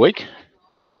every week,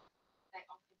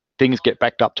 things get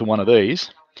backed up to one of these.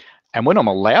 And when I'm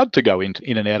allowed to go in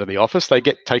and out of the office, they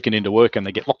get taken into work and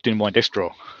they get locked in my desk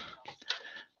drawer.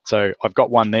 So I've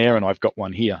got one there and I've got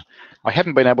one here. I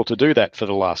haven't been able to do that for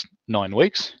the last 9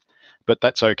 weeks, but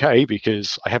that's okay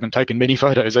because I haven't taken many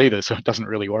photos either, so it doesn't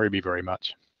really worry me very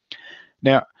much.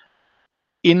 Now,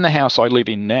 in the house I live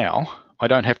in now, I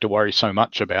don't have to worry so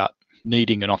much about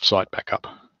needing an offsite backup.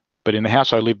 But in the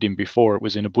house I lived in before, it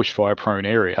was in a bushfire prone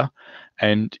area,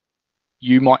 and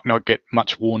you might not get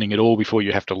much warning at all before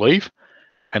you have to leave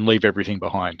and leave everything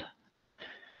behind.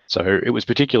 So it was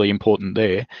particularly important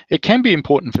there. It can be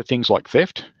important for things like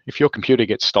theft. If your computer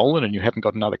gets stolen and you haven't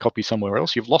got another copy somewhere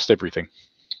else, you've lost everything.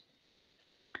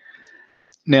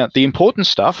 Now, the important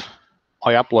stuff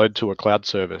I upload to a cloud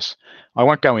service. I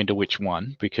won't go into which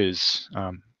one because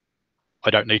I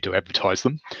don't need to advertise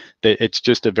them. It's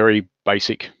just a very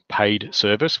basic paid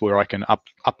service where I can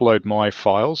upload my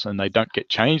files and they don't get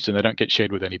changed and they don't get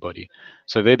shared with anybody.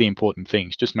 So they're the important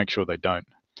things. Just make sure they don't.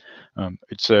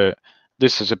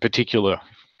 This is a particular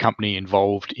company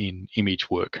involved in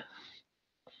image work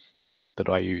that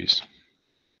I use.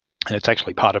 And it's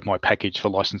actually part of my package for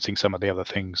licensing some of the other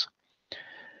things.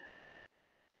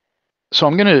 So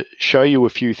I'm going to show you a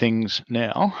few things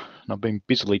now. I've been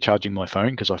busily charging my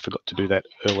phone because I forgot to do that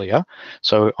earlier.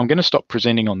 So I'm going to stop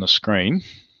presenting on the screen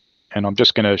and I'm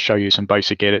just going to show you some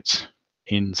basic edits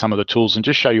in some of the tools and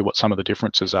just show you what some of the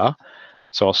differences are.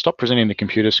 So I'll stop presenting the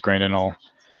computer screen and I'll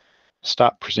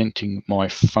start presenting my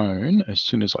phone as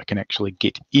soon as I can actually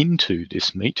get into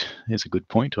this meet. There's a good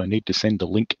point. I need to send a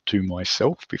link to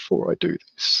myself before I do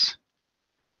this.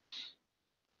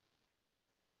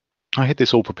 I had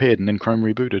this all prepared and then Chrome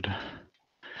rebooted.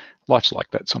 Life's like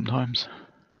that sometimes.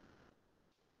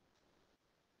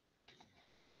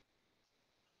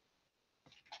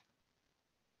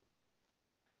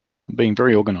 I'm being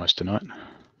very organized tonight.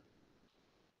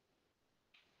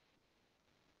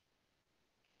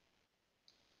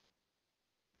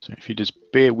 So if you just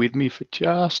bear with me for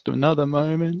just another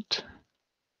moment.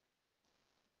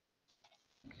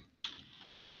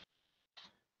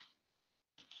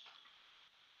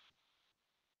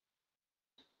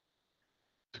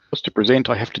 Just to present,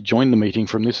 I have to join the meeting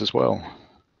from this as well.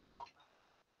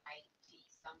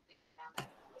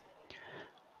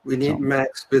 We need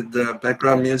Max with the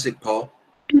background music, Paul.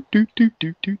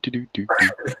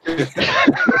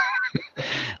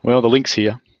 Well, the link's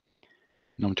here,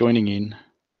 and I'm joining in,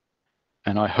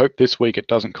 and I hope this week it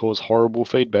doesn't cause horrible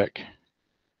feedback.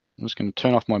 I'm just going to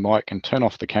turn off my mic and turn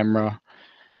off the camera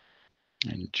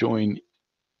and join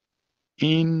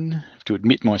in. I have to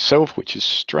admit myself, which is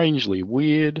strangely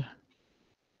weird.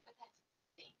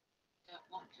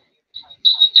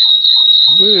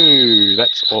 Woo,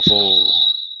 that's awful.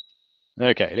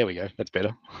 Okay, there we go. That's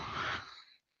better.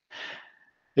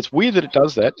 It's weird that it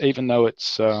does that, even though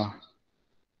it's.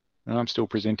 I'm still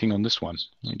presenting on this one.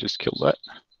 Let me just kill that.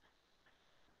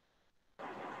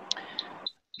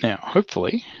 Now,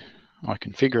 hopefully, I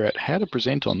can figure out how to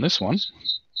present on this one.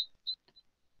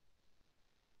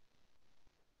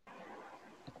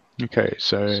 Okay,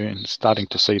 so I'm starting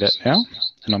to see that now,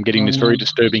 and I'm getting this very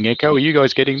disturbing echo. Are you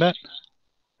guys getting that?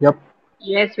 Yep.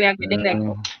 Yes, we are getting the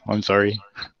echo. I'm sorry.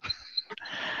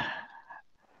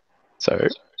 So,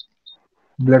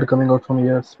 Blood coming out from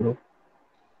ears, bro.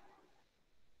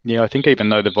 yeah, I think even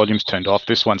though the volume's turned off,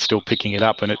 this one's still picking it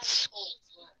up and it's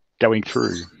going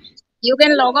through. You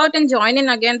can log out and join in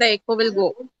again, the echo will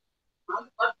go.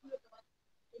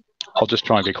 I'll just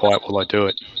try and be quiet while I do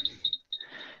it.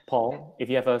 Paul, if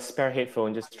you have a spare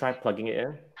headphone, just try plugging it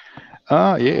in.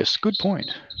 Yes, good point.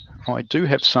 I do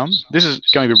have some. This is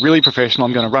going to be really professional.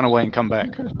 I'm going to run away and come back.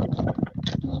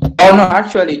 Oh no,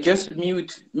 actually, just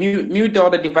mute the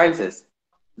other devices.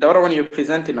 The other one you're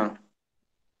presenting on.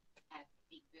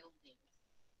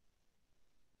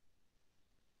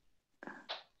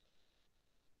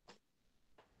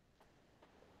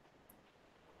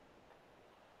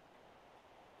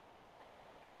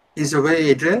 He's away,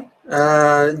 Adrian.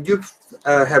 You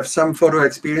have some photo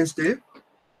experience, do you?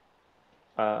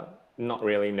 Not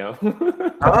really, no.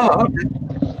 Oh,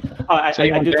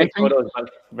 okay. I do take photos, but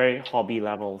very hobby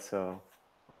level, so.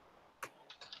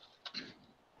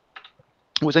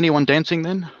 Was anyone dancing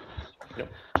then? Nope.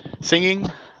 Singing?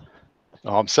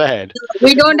 Oh, I'm sad.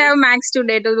 We don't have Max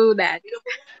today to do that.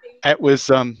 It was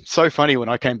so funny when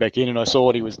I came back in and I saw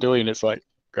what he was doing. It's like,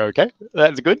 okay,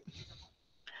 that's good.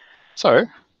 So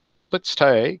let's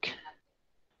take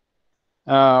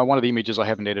one of the images I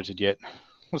haven't edited yet.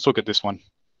 Let's look at this one.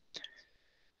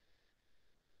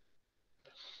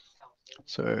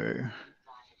 So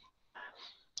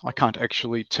I can't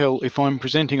actually tell if I'm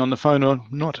presenting on the phone or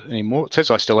not anymore. It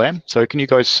says I still am. So can you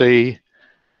guys see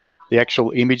the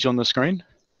actual image on the screen?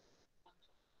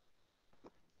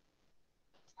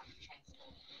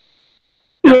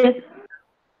 Yes.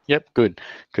 Yep, good.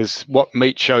 Because what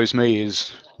Meet shows me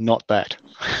is not that.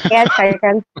 Yes, I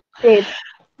can see it.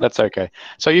 That's okay.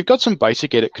 So you've got some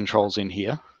basic edit controls in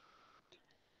here.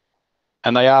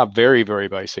 And they are very, very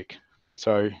basic.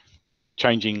 So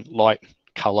changing light,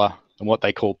 color, and what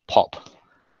they call pop.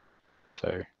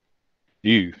 So,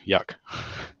 yuck.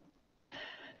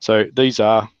 So these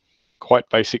are quite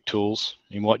basic tools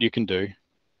in what you can do.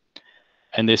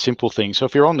 And they're simple things. So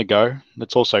if you're on the go,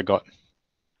 it's also got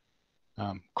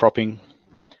cropping.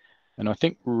 And I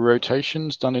think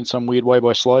rotation's done in some weird way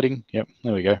by sliding. Yep,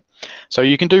 there we go. So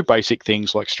you can do basic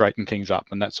things like straighten things up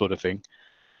and that sort of thing.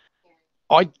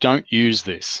 I don't use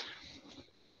this.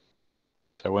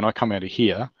 So when I come out of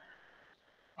here,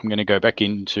 I'm going to go back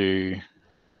into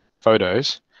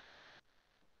Photos.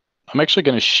 I'm actually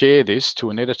going to share this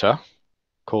to an editor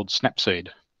called Snapseed,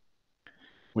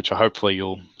 which hopefully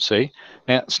you'll see.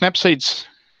 Now, Snapseed's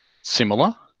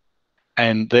similar,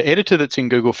 and the editor that's in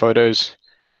Google Photos,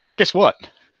 guess what?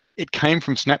 It came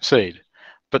from Snapseed,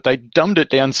 but they dumbed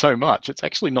it down so much, it's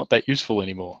actually not that useful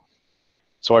anymore.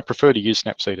 So I prefer to use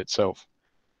Snapseed itself.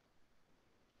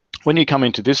 When you come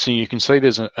into this, and you can see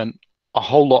there's a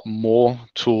whole lot more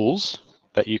tools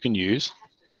that you can use.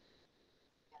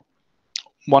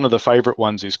 One of the favorite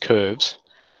ones is curves.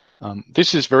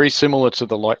 This is very similar to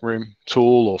the Lightroom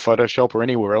tool or Photoshop or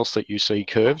anywhere else that you see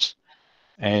curves.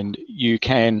 And you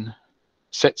can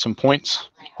set some points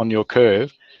on your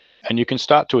curve and you can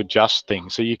start to adjust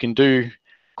things. So you can do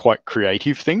quite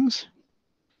creative things.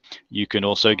 You can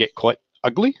also get quite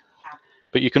ugly,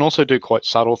 but you can also do quite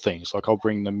subtle things. Like I'll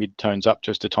bring the mid-tones up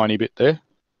just a tiny bit there.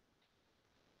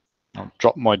 I'll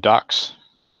drop my darks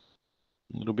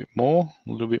a little bit more,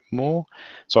 a little bit more.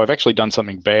 So I've actually done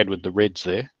something bad with the reds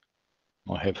there.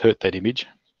 I have hurt that image.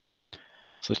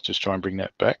 So let's just try and bring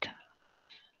that back.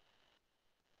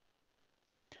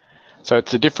 So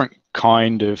it's a different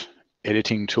kind of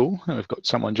editing tool. I've got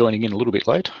someone joining in a little bit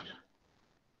late.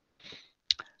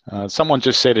 Someone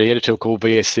just said an editor called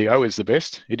VSCO is the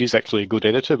best. It is actually a good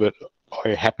editor, but I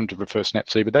happen to prefer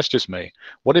Snapseed, but that's just me.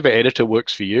 Whatever editor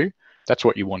works for you, that's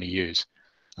what you want to use.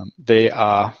 There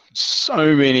are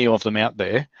so many of them out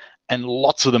there, and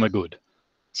lots of them are good.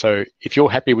 So if you're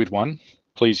happy with one,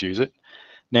 please use it.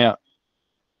 Now,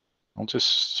 actually,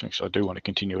 I do want to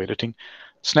continue editing.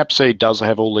 Snapseed does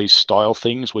have all these style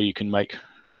things where you can make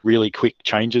really quick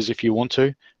changes if you want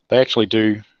to. They actually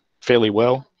do fairly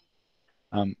well.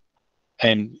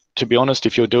 And to be honest,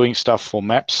 if you're doing stuff for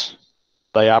maps,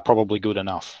 they are probably good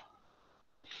enough.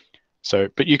 So,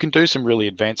 but you can do some really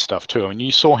advanced stuff too. I mean,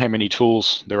 you saw how many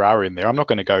tools there are in there. I'm not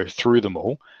going to go through them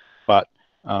all, but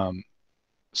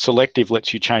selective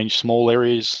lets you change small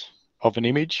areas of an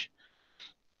image.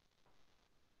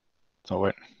 So I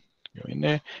won't go in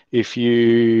there. If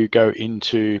you go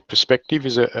into perspective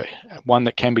is a one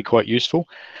that can be quite useful.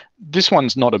 This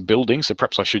one's not a building, so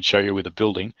perhaps I should show you with a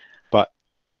building, but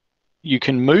you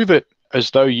can move it as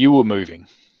though you were moving.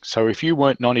 So if you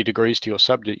weren't 90 degrees to your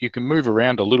subject, you can move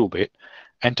around a little bit,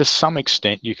 and to some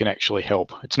extent you can actually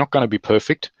help. It's not going to be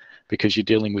perfect because you're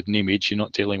dealing with an image, you're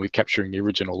not dealing with capturing the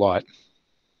original light.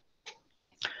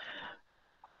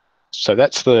 So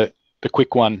that's the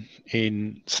quick one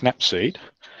in Snapseed.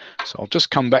 So I'll just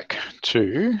come back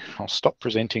to, I'll stop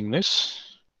presenting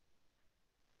this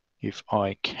if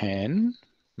I can.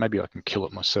 Maybe I can kill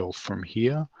it myself from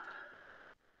here.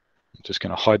 I'm just going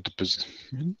to hide the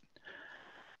position.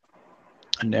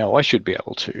 And now I should be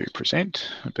able to present.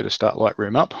 I better start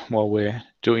Lightroom up while we're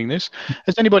doing this.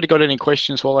 Has anybody got any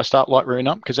questions while I start Lightroom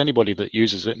up? Because anybody that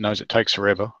uses it knows it takes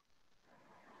forever.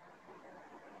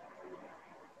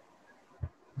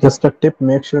 Just a tip,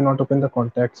 make sure not open the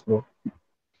contacts, bro.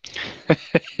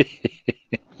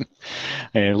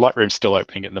 And Lightroom's still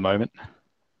opening at the moment.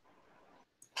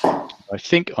 I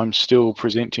think I'm still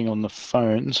presenting on the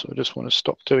phone, so I just want to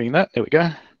stop doing that. There we go.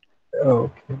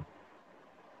 Okay.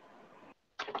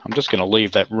 I'm just going to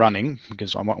leave that running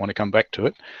because I might want to come back to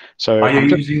it. So are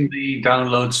you using the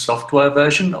download software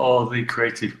version or the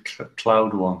Creative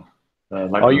Cloud one?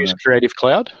 I use Creative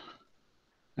Cloud,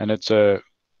 and it's a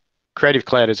Creative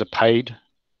Cloud is a paid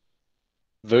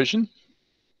version,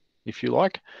 if you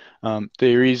like.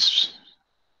 There is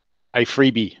a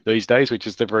freebie these days, which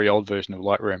is the very old version of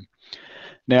Lightroom.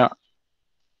 Now,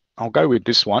 I'll go with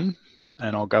this one,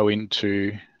 and I'll go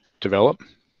into Develop.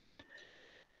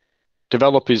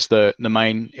 Develop is the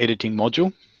main editing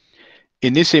module.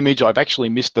 In this image, I've actually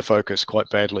missed the focus quite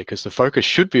badly because the focus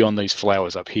should be on these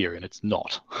flowers up here, and it's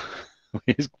not.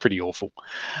 It's pretty awful.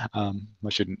 I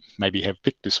shouldn't maybe have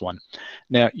picked this one.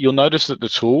 Now, you'll notice that the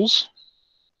tools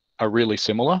are really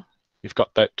similar. You've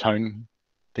got that tone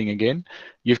thing again.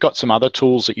 You've got some other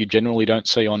tools that you generally don't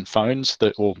see on phones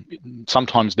that, or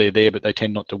sometimes they're there, but they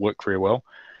tend not to work very well.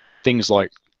 Things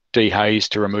like dehaze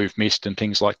to remove mist and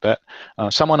things like that.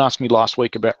 Someone asked me last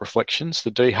week about reflections.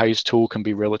 The dehaze tool can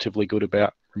be relatively good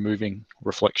about removing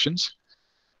reflections.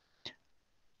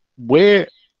 Where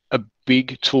a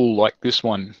big tool like this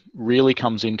one really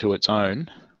comes into its own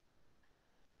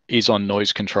is on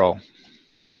noise control.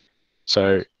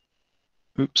 So,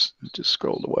 oops, just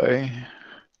scrolled away.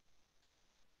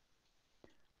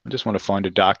 I just want to find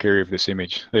a dark area of this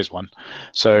image. There's one.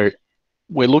 So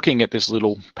we're looking at this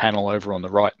little panel over on the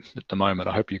right at the moment.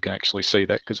 I hope you can actually see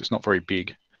that because it's not very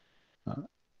big.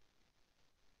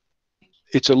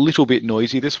 It's a little bit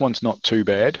noisy. This one's not too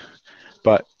bad,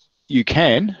 but you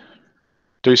can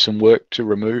do some work to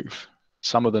remove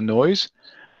some of the noise,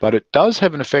 but it does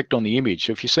have an effect on the image.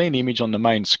 So if you see an image on the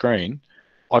main screen,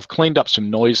 I've cleaned up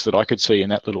some noise that I could see in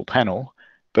that little panel,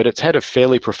 but it's had a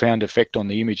fairly profound effect on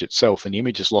the image itself, and the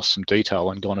image has lost some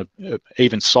detail and gone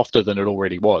even softer than it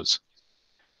already was.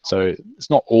 So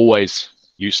it's not always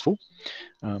useful.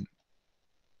 I'll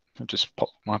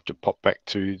have to pop back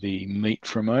to the meet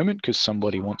for a moment because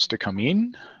somebody wants to come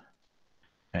in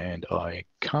and I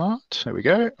can't. There we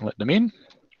go, let them in.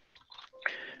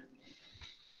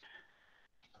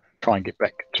 Try and get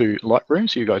back to Lightroom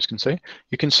so you guys can see.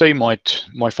 You can see my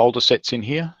folder sets in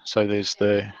here. So there's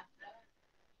the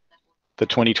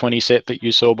 2020 set that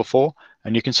you saw before,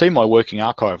 and you can see my working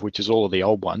archive, which is all of the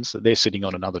old ones, that they're sitting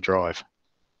on another drive.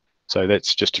 So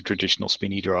that's just a traditional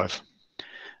spinny drive.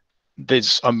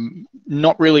 I'm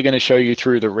not really going to show you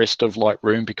through the rest of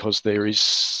Lightroom because there is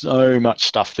so much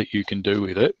stuff that you can do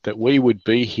with it that we would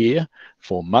be here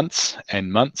for months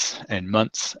and months and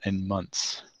months and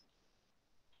months.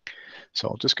 So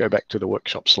I'll just go back to the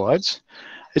workshop slides.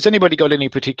 Has anybody got any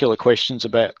particular questions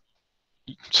about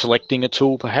selecting a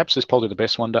tool, perhaps? Is probably the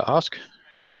best one to ask.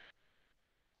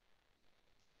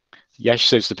 Yash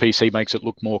says the PC makes it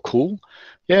look more cool.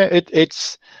 Yeah,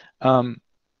 it's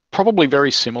probably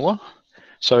very similar.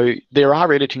 So there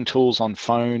are editing tools on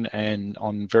phone and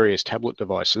on various tablet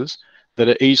devices that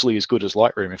are easily as good as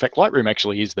Lightroom. In fact, Lightroom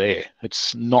actually is there.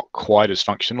 It's not quite as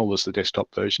functional as the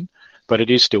desktop version, but it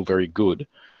is still very good.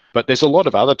 But there's a lot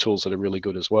of other tools that are really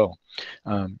good as well.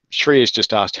 Shri has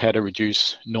just asked how to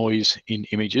reduce noise in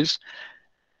images.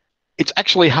 It's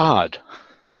actually hard.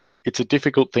 It's a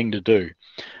difficult thing to do.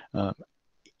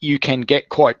 You can get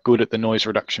quite good at the noise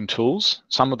reduction tools.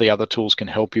 Some of the other tools can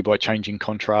help you by changing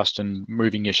contrast and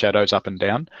moving your shadows up and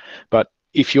down. But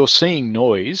if you're seeing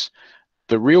noise,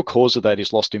 the real cause of that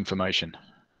is lost information.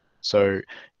 So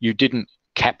you didn't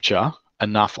capture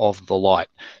enough of the light.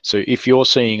 So if you're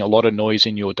seeing a lot of noise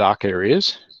in your dark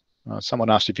areas, someone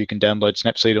asked if you can download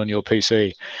Snapseed on your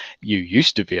PC. You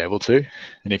used to be able to,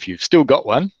 and if you've still got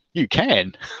one, you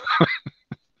can.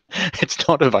 It's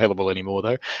not available anymore,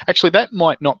 though. Actually, that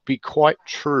might not be quite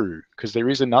true, because there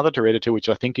is another editor which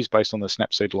I think is based on the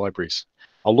Snapseed libraries.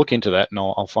 I'll look into that and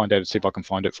I'll find out and see if I can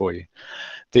find it for you.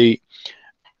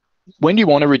 When you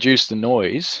want to reduce the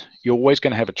noise, you're always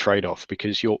going to have a trade-off,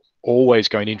 because you're always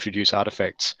going to introduce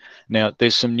artifacts. Now,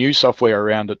 there's some new software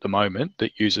around at the moment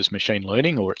that uses machine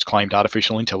learning, or it's claimed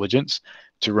artificial intelligence,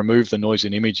 to remove the noise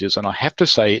in images. And I have to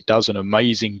say it does an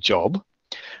amazing job.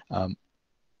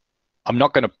 I'm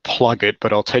not going to plug it,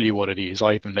 but I'll tell you what it is.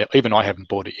 Even I haven't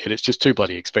bought it yet. It's just too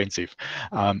bloody expensive.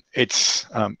 It's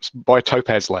by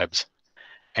Topaz Labs.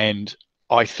 And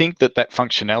I think that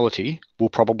functionality will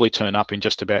probably turn up in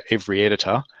just about every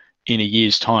editor in a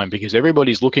year's time, because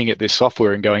everybody's looking at this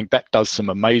software and going, that does some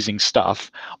amazing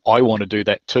stuff. I want to do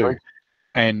that too. Right.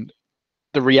 And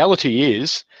the reality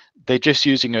is they're just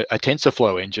using a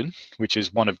TensorFlow engine, which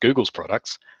is one of Google's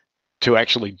products, to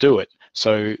actually do it.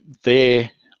 So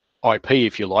their IP,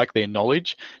 if you like, their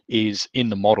knowledge is in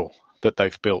the model that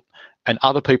they've built, and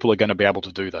other people are going to be able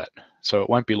to do that. So it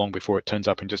won't be long before it turns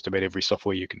up in just about every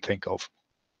software you can think of.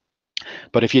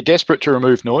 But if you're desperate to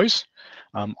remove noise,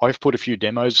 I've put a few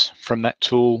demos from that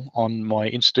tool on my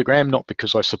Instagram, not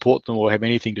because I support them or have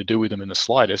anything to do with them in the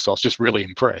slightest. I was just really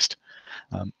impressed.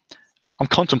 I'm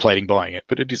contemplating buying it,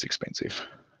 but it is expensive.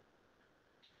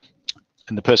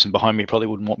 And the person behind me probably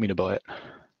wouldn't want me to buy it.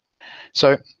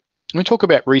 So I'm going to talk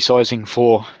about resizing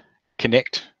for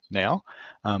Connect now.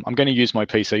 I'm going to use my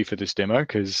PC for this demo,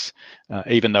 because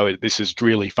even though this is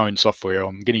really phone software,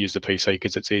 I'm going to use the PC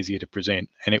because it's easier to present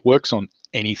and it works on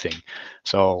anything.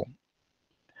 So I'll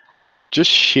just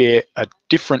share a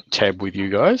different tab with you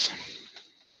guys.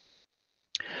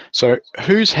 So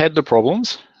who's had the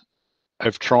problems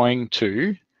of trying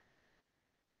to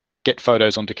get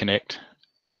photos onto Connect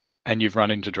and you've run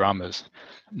into dramas?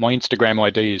 My Instagram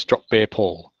ID is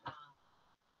dropbearpaul.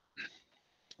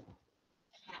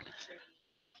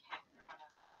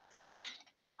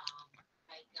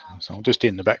 So I'll just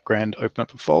in the background open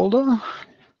up a folder.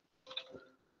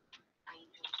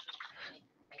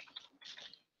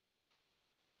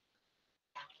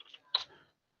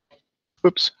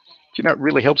 Oops. Do you know it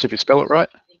really helps if you spell it right?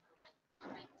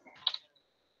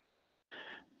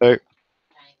 So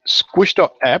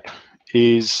Squish.app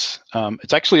is,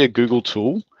 it's actually a Google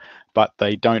tool, but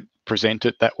they don't present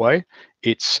it that way.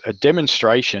 It's a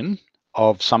demonstration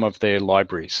of some of their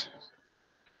libraries.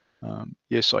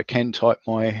 Yes, I can type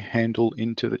my handle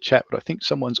into the chat, but I think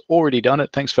someone's already done it.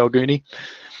 Thanks, Falguni.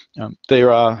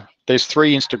 There's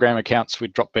 3 Instagram accounts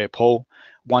with dropbearpaul.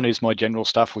 One is my general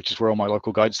stuff, which is where all my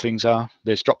local guides things are.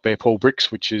 There's dropbearpaul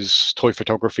bricks, which is toy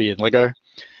photography and Lego.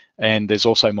 And there's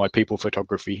also my people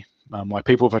photography. My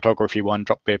people photography one,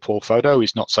 dropbearpaul photo,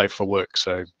 is not safe for work.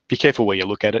 So be careful where you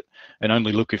look at it, and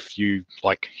only look if you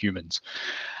like humans.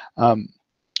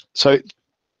 So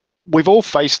we've all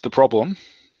faced the problem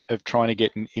of trying to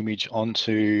get an image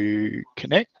onto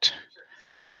Connect.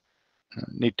 I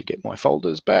need to get my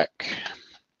folders back.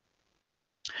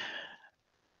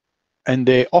 And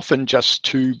they're often just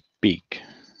too big.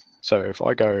 So if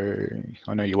I go,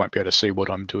 I know you won't be able to see what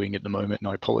I'm doing at the moment, and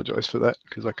I apologize for that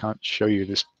because I can't show you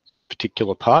this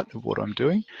particular part of what I'm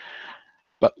doing.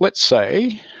 But let's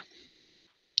say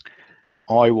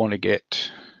I want to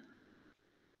get,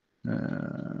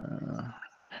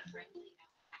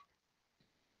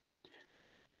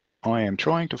 I am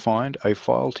trying to find a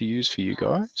file to use for you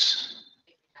guys.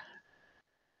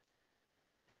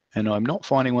 And I'm not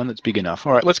finding one that's big enough.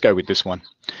 All right, let's go with this one.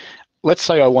 Let's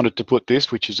say I wanted to put this,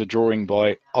 which is a drawing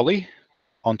by Ollie,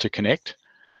 onto Connect.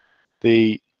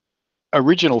 The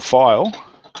original file,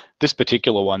 this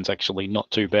particular one's actually not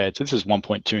too bad. So this is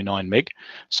 1.29 meg.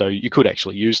 So you could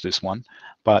actually use this one.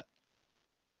 But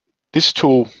this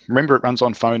tool, remember, it runs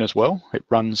on phone as well. It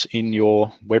runs in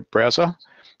your web browser.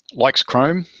 Likes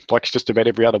Chrome, likes just about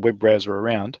every other web browser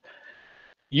around.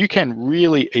 you can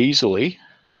really easily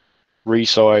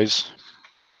resize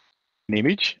an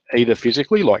image, either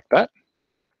physically like that,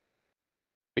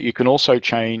 but you can also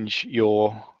change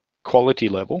your quality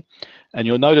level, and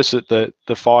you'll notice that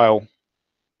the file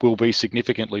will be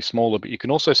significantly smaller, but you can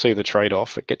also see the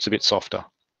trade-off. It gets a bit softer.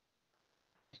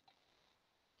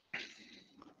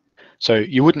 So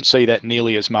you wouldn't see that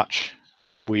nearly as much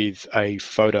with a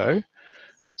photo.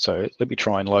 So let me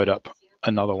try and load up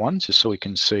another one just so we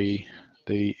can see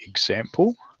the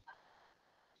example.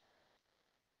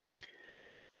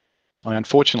 I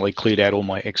unfortunately cleared out all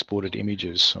my exported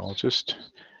images, so I'll just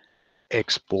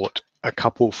export a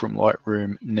couple from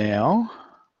Lightroom now.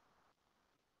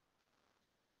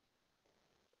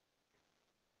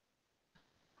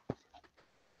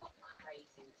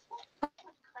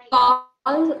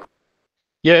 Paul,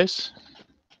 Yes.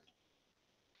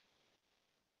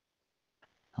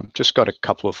 I've just got a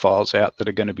couple of files out that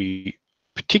are going to be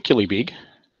particularly big.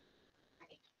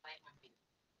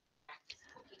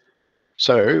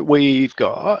 So we've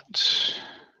got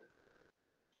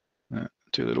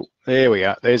two little, there we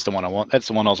are. There's the one I want. That's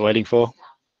the one I was waiting for.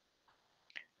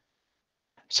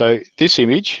 So this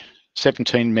image,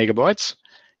 17 megabytes,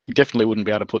 you definitely wouldn't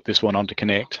be able to put this one onto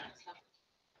Connect,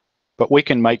 but we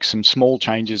can make some small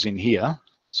changes in here.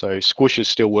 So Squish is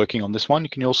still working on this one.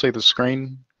 Can you all see the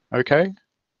screen okay?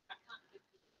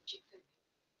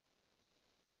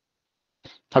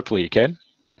 Hopefully you can.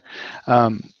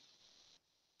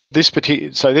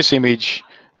 This image,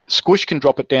 Squish can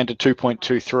drop it down to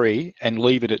 2.23 and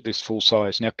leave it at this full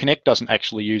size. Now Connect doesn't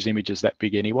actually use images that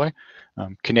big anyway.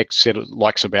 Connect said it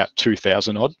likes about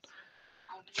 2000 odd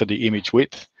for the image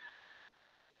width.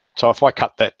 So if I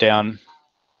cut that down,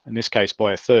 in this case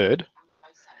by a third,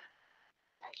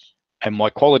 and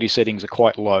my quality settings are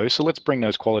quite low, so let's bring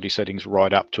those quality settings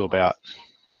right up to about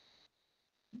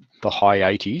the high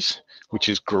 80s, which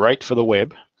is great for the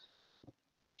web,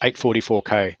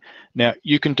 844K. Now,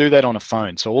 you can do that on a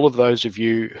phone. So all of those of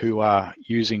you who are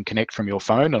using Connect from your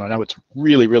phone, and I know it's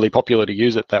really, really popular to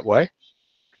use it that way,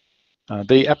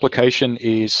 the application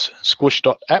is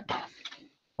squish.app.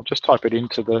 I'll just type it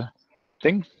into the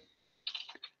thing.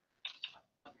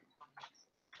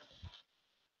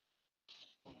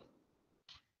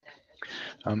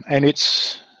 And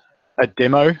it's a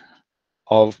demo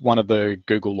of one of the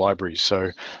Google libraries.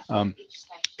 So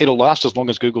it'll last as long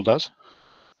as Google does.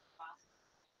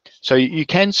 So you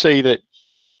can see that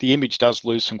the image does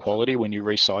lose some quality when you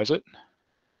resize it.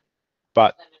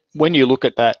 But when you look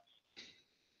at that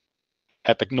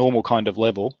at the normal kind of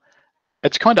level,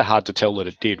 it's kind of hard to tell that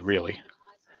it did really.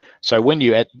 So when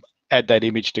you add that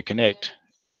image to Connect,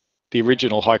 the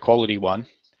original high quality one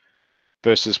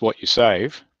versus what you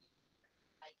save,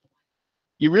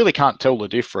 you really can't tell the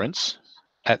difference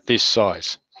at this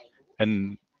size.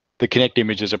 And the Connect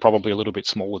images are probably a little bit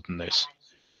smaller than this.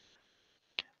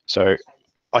 So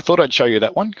I thought I'd show you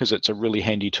that one because it's a really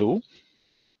handy tool.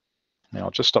 Now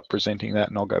I'll just stop presenting that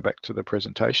and I'll go back to the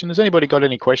presentation. Has anybody got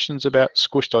any questions about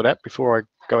squish.app before I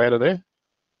go out of there?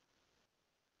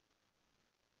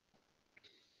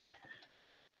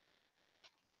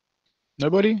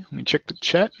 Nobody? Let me check the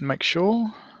chat and make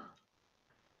sure.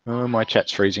 Oh, my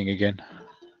chat's freezing again.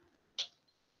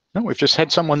 No, we've just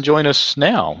had someone join us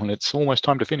now and it's almost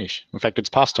time to finish. In fact, it's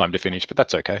past time to finish, but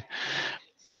that's okay.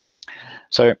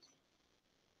 So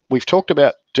we've talked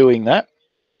about doing that.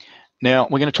 Now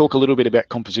we're going to talk a little bit about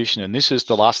composition, and this is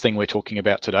the last thing we're talking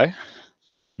about today.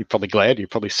 You're probably glad, you're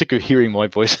probably sick of hearing my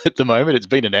voice at the moment. It's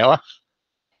been an hour.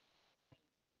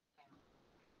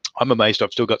 I'm amazed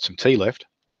I've still got some tea left.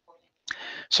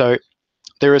 So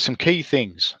there are some key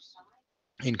things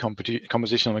in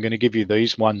composition. I'm going to give you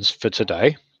these ones for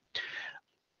today.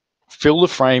 Fill the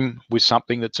frame with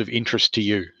something that's of interest to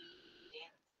you,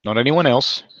 not anyone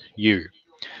else, you.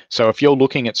 So if you're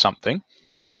looking at something,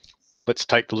 let's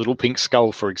take the little pink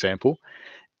skull, for example.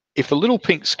 If the little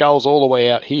pink skull's all the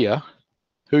way out here,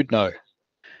 who'd know?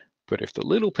 But if the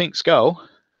little pink skull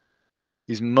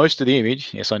is most of the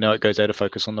image, yes, I know it goes out of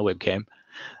focus on the webcam,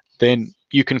 then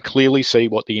you can clearly see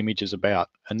what the image is about.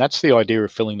 And that's the idea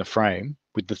of filling the frame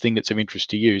with the thing that's of interest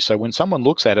to you. So when someone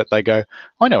looks at it, they go,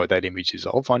 I know what that image is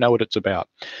of, I know what it's about.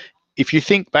 If you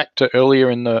think back to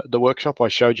earlier in the workshop, I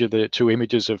showed you the two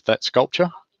images of that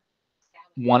sculpture.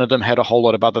 One of them had a whole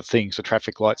lot of other things, the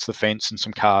traffic lights, the fence, and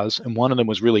some cars, and one of them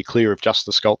was really clear of just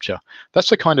the sculpture. That's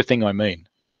the kind of thing I mean.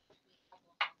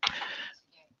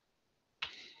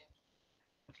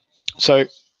 So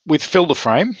with fill the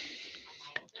frame,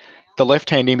 the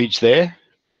left-hand image there,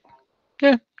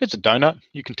 yeah, it's a donut.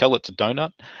 You can tell it's a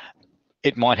donut.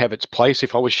 It might have its place.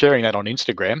 If I was sharing that on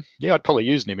Instagram, yeah, I'd probably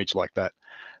use an image like that.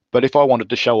 But if I wanted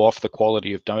to show off the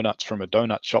quality of donuts from a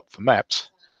donut shop for maps,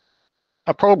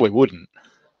 I probably wouldn't.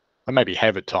 I maybe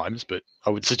have at times, but I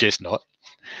would suggest not.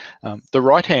 The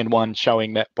right-hand one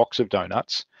showing that box of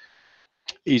donuts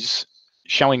is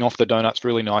showing off the donuts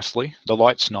really nicely. The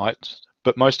light's nice,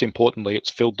 but most importantly, it's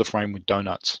filled the frame with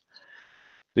donuts.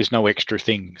 There's no extra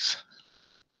things.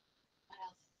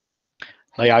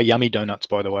 They are yummy donuts,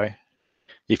 by the way.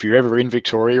 If you're ever in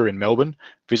Victoria, in Melbourne,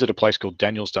 visit a place called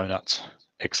Daniel's Donuts.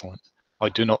 Excellent. I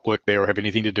do not work there or have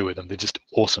anything to do with them. They're just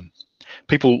awesome.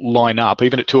 People line up,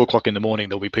 even at 2 o'clock in the morning,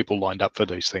 there'll be people lined up for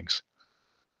these things.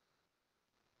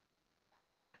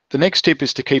 The next tip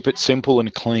is to keep it simple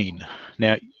and clean.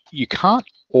 Now, you can't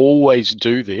always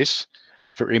do this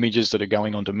for images that are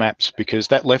going onto maps, because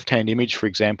that left-hand image, for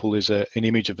example, is an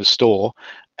image of a store,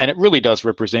 and it really does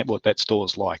represent what that store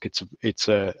is like. It's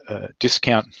a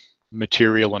discount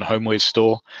material and homewares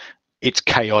store. It's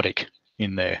chaotic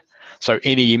in there. So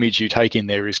any image you take in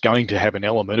there is going to have an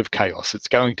element of chaos. It's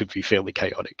going to be fairly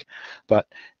chaotic. But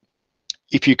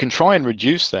if you can try and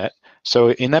reduce that,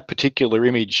 so in that particular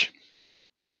image,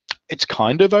 it's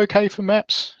kind of okay for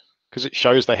maps because it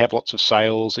shows they have lots of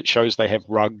sales, it shows they have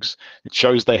rugs, it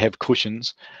shows they have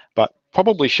cushions, but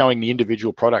probably showing the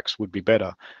individual products would be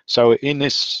better. So in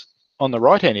this, on the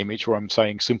right-hand image where I'm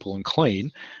saying simple and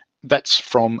clean, that's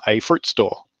from a fruit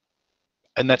store,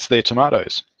 and that's their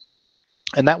tomatoes.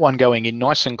 And that one going in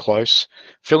nice and close,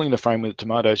 filling the frame with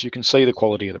tomatoes, you can see the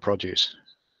quality of the produce.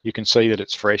 You can see that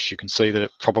it's fresh, you can see that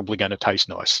it's probably going to taste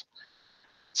nice.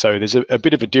 So there's a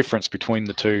bit of a difference between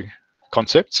the two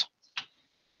concepts.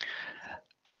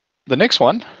 The next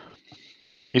one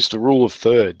is the rule of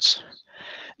thirds.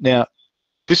 Now,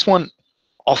 this one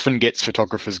often gets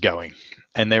photographers going,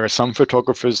 and there are some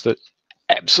photographers that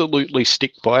absolutely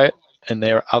stick by it, and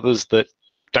there are others that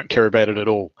don't care about it at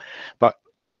all. But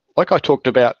like I talked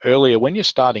about earlier, when you're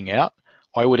starting out,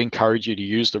 I would encourage you to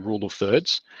use the rule of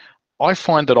thirds. I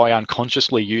find that I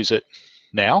unconsciously use it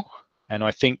now, and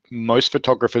I think most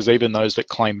photographers, even those that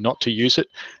claim not to use it,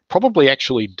 probably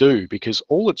actually do, because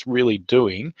all it's really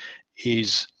doing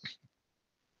is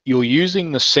you're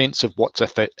using the sense of what's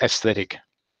aesthetic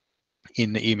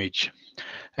in the image.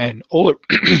 And all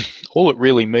it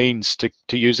really means, to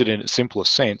use it in its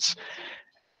simplest sense,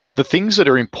 the things that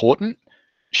are important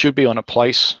should be on a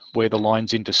place where the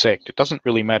lines intersect. It doesn't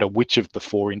really matter which of the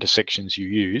 4 intersections you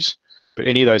use, but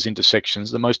any of those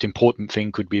intersections, the most important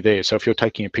thing could be there. So if you're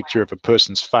taking a picture of a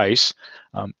person's face,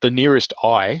 the nearest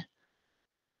eye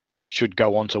should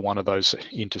go onto one of those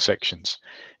intersections.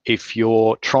 If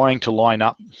you're trying to line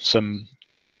up some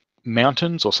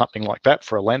mountains or something like that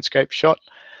for a landscape shot,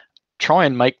 try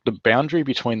and make the boundary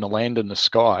between the land and the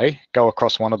sky go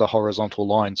across one of the horizontal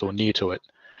lines or near to it.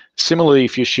 Similarly,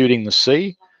 if you're shooting the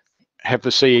sea, have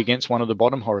the sea against one of the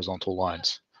bottom horizontal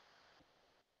lines.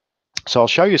 So I'll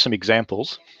show you some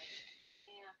examples.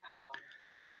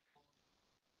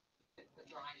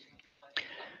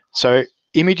 So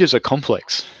images are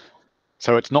complex.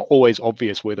 So it's not always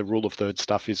obvious where the rule of thirds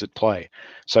stuff is at play.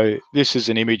 So this is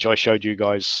an image I showed you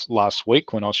guys last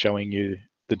week when I was showing you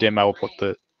the demo of what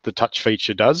the touch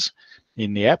feature does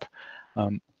in the app.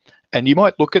 And you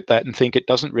might look at that and think it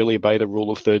doesn't really obey the rule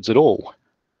of thirds at all.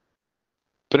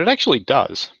 But it actually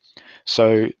does.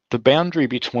 So the boundary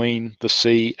between the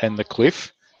sea and the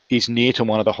cliff is near to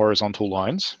one of the horizontal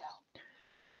lines.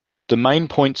 The main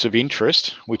points of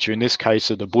interest, which in this case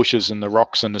are the bushes and the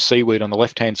rocks and the seaweed on the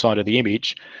left-hand side of the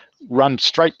image, run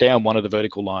straight down one of the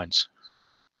vertical lines.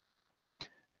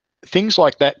 Things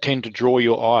like that tend to draw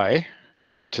your eye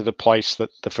to the place that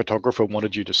the photographer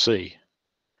wanted you to see.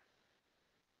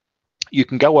 You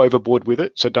can go overboard with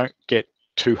it, so don't get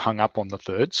too hung up on the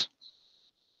thirds.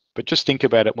 But just think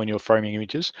about it when you're framing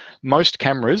images. Most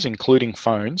cameras, including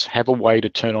phones, have a way to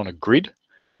turn on a grid,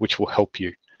 which will help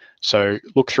you. So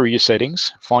look through your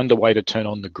settings, find a way to turn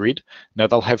on the grid. Now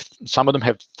they'll have, some of them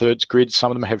have thirds grids,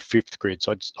 some of them have fifth grids.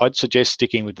 I'd suggest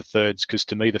sticking with the thirds, because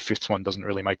to me the fifth one doesn't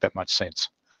really make that much sense.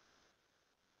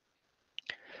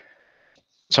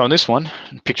 So on this one,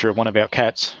 a picture of one of our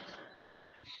cats.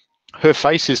 Her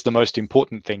face is the most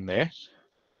important thing there,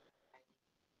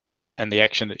 and the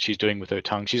action that she's doing with her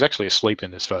tongue. She's actually asleep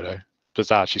in this photo.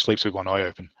 Bizarre, she sleeps with one eye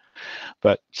open.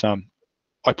 But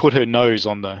I put her nose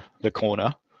on the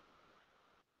corner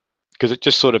because it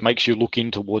just sort of makes you look in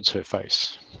towards her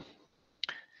face.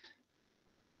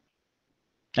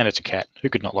 And it's a cat. Who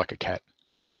could not like a cat?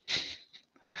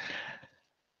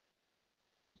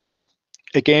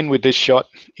 Again, with this shot,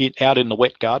 out in the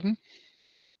wet garden,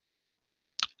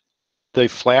 the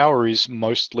flower is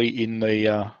mostly in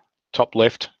the top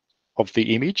left of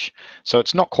the image. So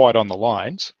it's not quite on the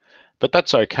lines, but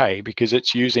that's okay because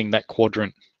it's using that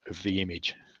quadrant of the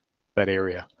image, that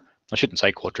area. I shouldn't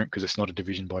say quadrant because it's not a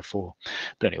division by 4.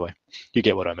 But anyway, you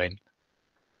get what I mean.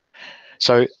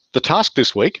 So the task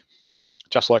this week,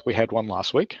 just like we had one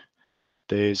last week,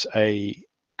 there's a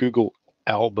Google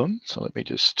album. So let me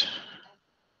just,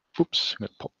 oops, I'm going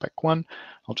to pop back one.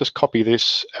 I'll just copy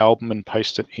this album and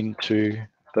paste it into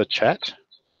the chat.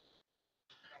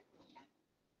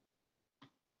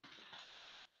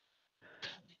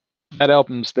 That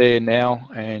album's there now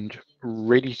and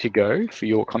ready to go for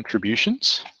your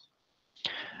contributions.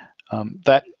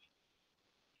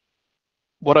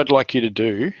 What I'd like you to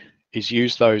do is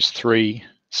use those 3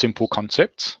 simple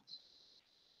concepts: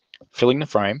 filling the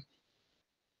frame,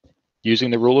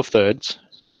 using the rule of thirds,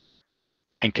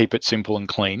 and keep it simple and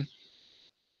clean.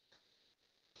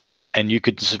 And you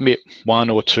could submit 1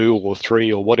 or 2 or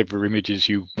 3 or whatever images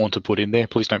you want to put in there.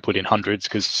 Please don't put in hundreds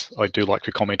because I do like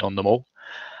to comment on them all.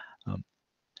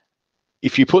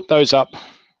 If you put those up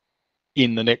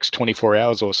in the next 24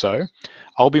 hours or so,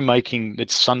 I'll be making,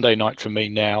 it's Sunday night for me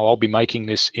now, I'll be making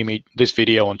this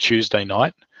video on Tuesday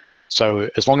night. So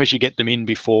as long as you get them in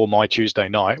before my Tuesday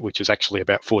night, which is actually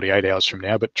about 48 hours from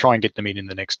now, but try and get them in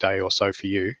the next day or so for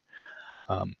you.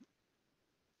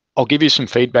 I'll give you some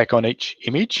feedback on each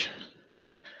image.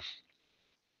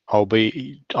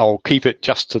 I'll keep it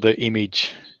just to the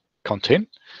image content.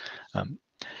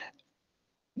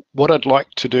 What I'd like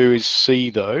to do is see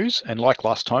those, and like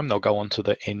last time, they'll go on to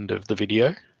the end of the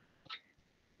video.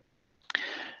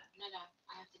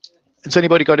 Has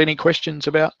anybody got any questions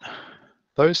about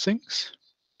those things?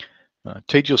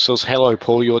 Tejal says, hello,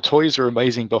 Paul, your toys are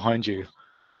amazing behind you.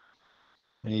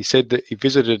 And he said that he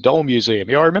visited a doll museum.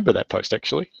 Yeah, I remember that post,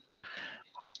 actually.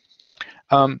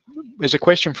 There's a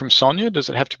question from Sonia. Does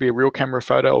it have to be a real camera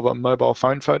photo or a mobile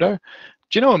phone photo? Do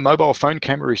you know a mobile phone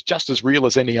camera is just as real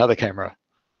as any other camera?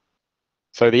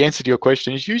 So the answer to your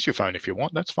question is use your phone if you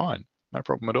want. That's fine. No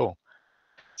problem at all.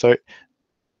 So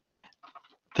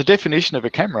the definition of a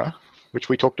camera, which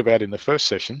we talked about in the first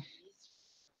session,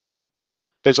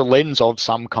 there's a lens of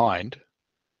some kind.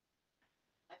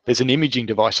 There's an imaging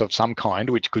device of some kind,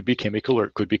 which could be chemical or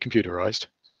it could be computerized.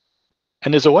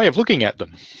 And there's a way of looking at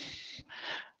them.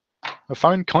 A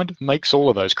phone kind of makes all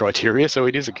of those criteria, so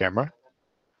it is a camera.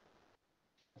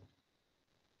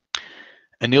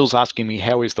 Anil's asking me,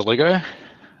 how is the Lego?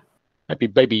 Maybe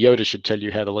Baby Yoda should tell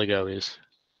you how the Lego is.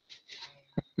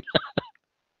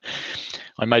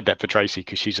 I made that for Tracy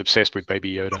because she's obsessed with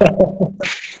Baby Yoda.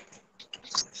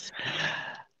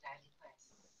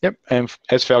 Yep, and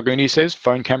as Falguni says,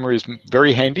 phone camera is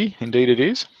very handy. Indeed it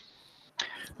is.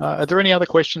 Are there any other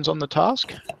questions on the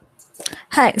task?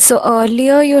 Hi, so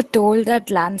earlier you told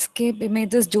that landscape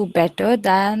images do better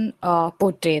than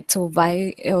portrait. So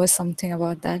why was something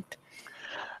about that?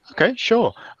 Okay,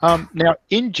 sure. Now,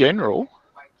 in general,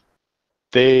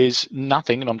 there's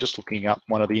nothing, and I'm just looking up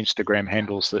one of the Instagram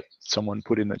handles that someone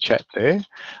put in the chat there.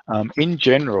 In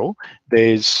general,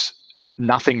 there's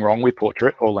nothing wrong with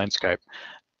portrait or landscape.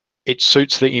 It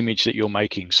suits the image that you're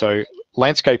making. So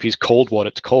landscape is called what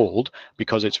it's called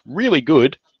because it's really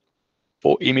good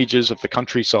for images of the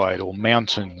countryside or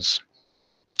mountains,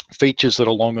 features that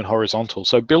are long and horizontal.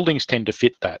 So buildings tend to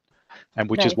fit that, and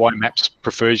which is why Maps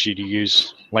prefers you to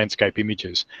use landscape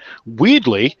images.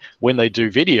 Weirdly, when they do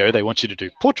video, they want you to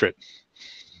do portrait.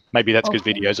 Maybe that's because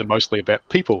videos are mostly about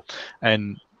people,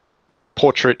 and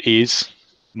portrait is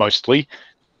mostly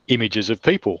images of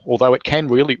people, although it can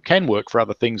work for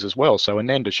other things as well. So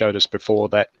Ananda showed us before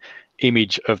that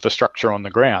image of the structure on the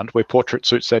ground where portrait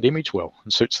suits that image well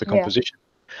and suits the composition.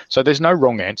 So there's no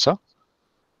wrong answer.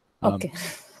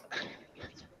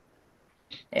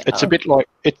 It's a bit like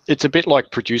it's a bit like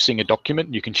producing a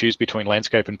document. You can choose between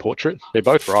landscape and portrait. They're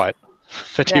both right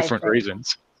for different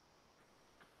reasons.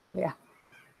 Yeah.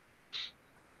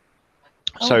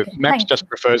 So Maps just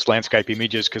prefers landscape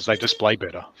images because they display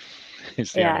better.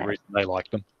 Is the only reason they like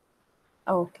them.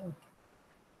 Okay.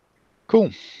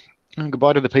 Cool. And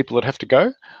goodbye to the people that have to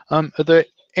go. Are there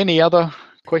any other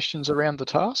questions around the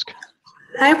task?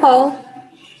 Hi, Paul.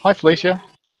 Hi, Felicia.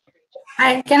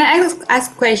 Hi. Can I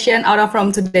ask a question out of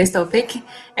from today's topic?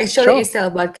 Actually, it's still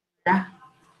about camera.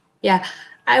 Yeah.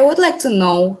 I would like to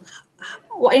know,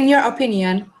 in your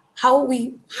opinion, how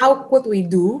could we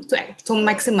do to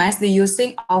maximize the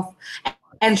using of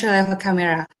entry-level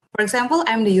camera? For example,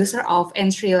 I'm the user of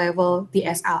entry-level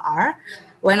DSLR.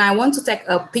 When I want to take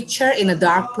a picture in a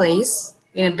dark place,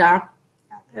 and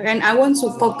I want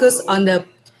to focus on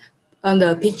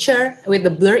the picture with the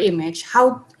blur image,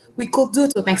 how we could do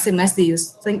to maximize the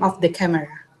using of the camera?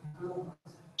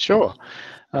 Sure.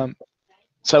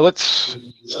 So let's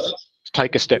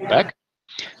take a step back.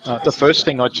 The first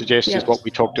thing I'd suggest is what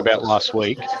we talked about last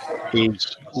week,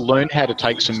 is learn how to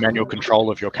take some manual control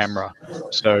of your camera.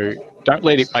 So don't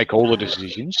let it make all the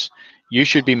decisions. You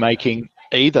should be making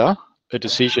either a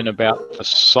decision about the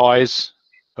size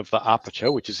of the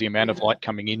aperture, which is the amount of light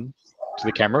coming in to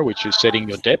the camera, which is setting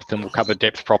your depth, and we'll cover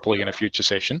depth properly in a future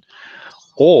session,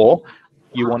 or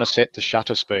you want to set the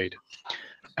shutter speed.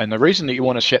 And the reason that you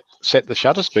want to set the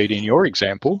shutter speed in your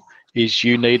example is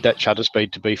you need that shutter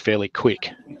speed to be fairly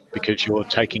quick, because you're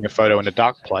taking a photo in a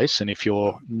dark place, and if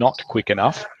you're not quick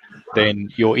enough, then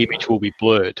your image will be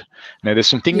blurred. Now, there's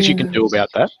some things you can do about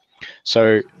that.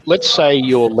 So let's say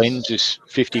your lens is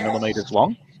 50 millimeters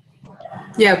long.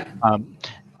 Yep.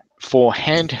 For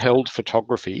handheld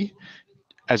photography,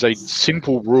 as a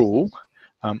simple rule,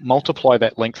 multiply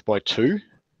that length by 2,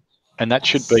 and that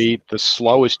should be the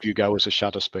slowest you go as a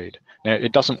shutter speed. Now,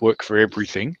 it doesn't work for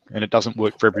everything, and it doesn't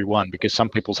work for everyone, because some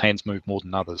people's hands move more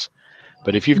than others.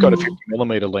 But if you've got a 50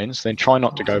 millimeter lens, then try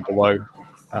not to go below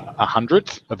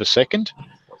 1/100th of a second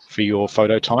for your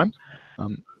photo time.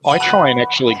 I try and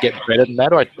actually get better than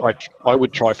that. I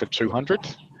would try for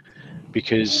 200th,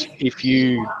 because if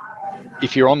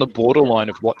you're on the borderline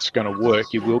of what's going to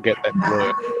work, you will get that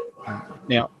blur.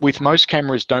 Now, with most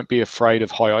cameras, don't be afraid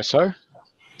of high ISO.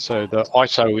 So the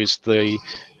ISO is the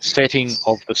setting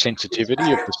of the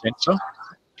sensitivity of the sensor.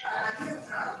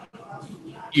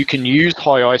 You can use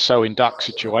high ISO in dark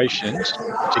situations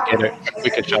to get a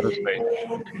quicker shutter speed.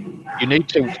 You need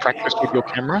to practice with your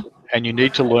camera, and you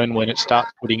need to learn when it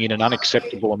starts putting in an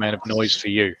unacceptable amount of noise for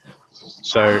you.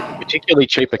 So particularly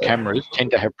cheaper cameras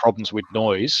tend to have problems with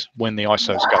noise when the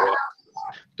ISOs go up.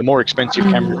 The more expensive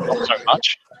cameras, not so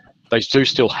much. They do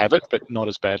still have it, but not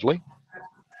as badly,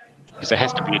 because there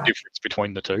has to be a difference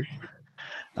between the two.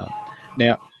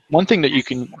 Now, one thing that you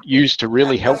can use to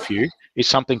really help you is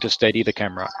something to steady the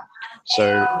camera.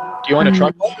 So, do you own a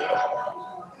tripod?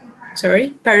 Sorry,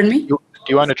 pardon me? Do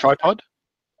you own a tripod?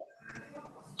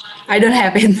 I don't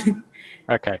have it.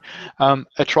 Okay.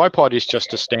 A tripod is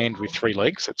just a stand with 3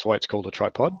 legs. That's why it's called a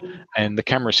tripod. And the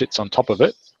camera sits on top of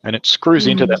it, and it screws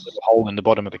into that little hole in the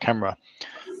bottom of the camera.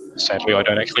 Sadly, I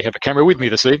don't actually have a camera with me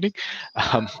this evening.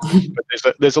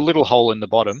 But there's a little hole in the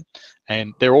bottom,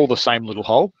 and they're all the same little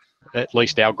hole. At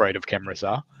least our grade of cameras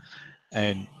are.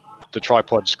 And the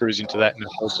tripod screws into that and it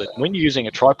holds it. When you're using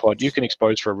a tripod, you can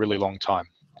expose for a really long time.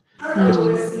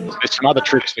 There's some other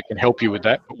tricks that can help you with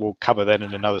that, but we'll cover that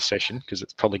in another session, because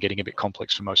it's probably getting a bit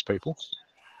complex for most people.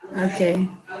 Okay.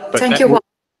 But Thank you.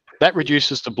 That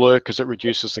reduces the blur because it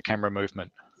reduces the camera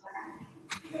movement.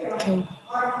 Okay.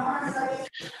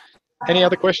 Any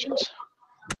other questions?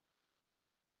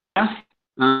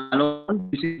 Hello,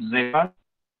 this is Zephyr.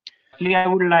 Actually, I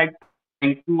would like to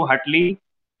thank you heartily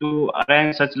to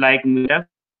arrange such like meetup.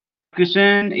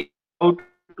 Question is how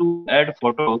to add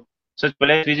photos. Such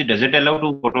places doesn't allow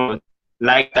to photos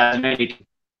like Taj Mahal.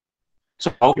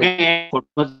 So how can I add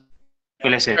photos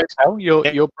places?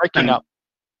 You're breaking up.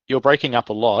 You're breaking up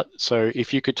a lot. So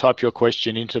if you could type your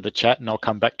question into the chat, and I'll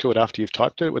come back to it after you've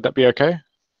typed it. Would that be okay?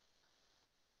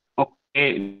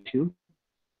 Okay.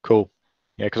 Cool.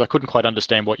 Yeah, because I couldn't quite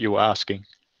understand what you were asking.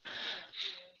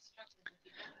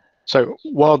 So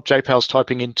while JPal's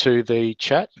typing into the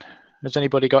chat, has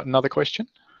anybody got another question?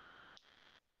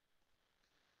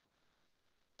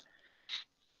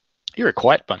 You're a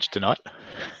quiet bunch tonight.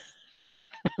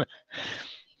 I'll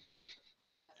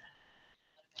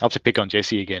have to pick on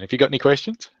Jesse again. Have you got any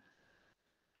questions?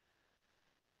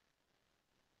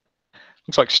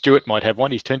 Looks like Stuart might have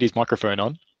one. He's turned his microphone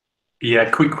on. Yeah,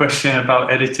 quick question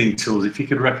about editing tools. If you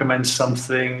could recommend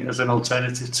something as an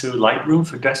alternative to Lightroom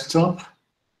for desktop.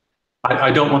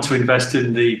 I don't want to invest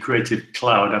in the Creative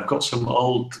Cloud. I've got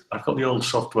the old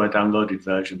software downloaded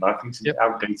version, but I think it's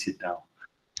outdated now.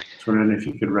 So wondering if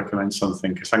you could recommend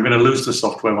something, because I'm going to lose the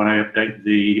software when I update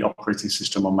the operating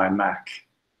system on my Mac.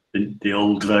 The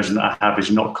old version that I have is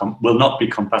will not be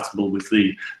compatible with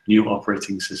the new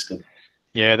operating system.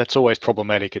 Yeah, that's always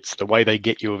problematic. It's the way they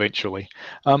get you eventually.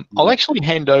 I'll actually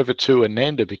hand over to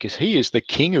Ananda, because he is the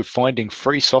king of finding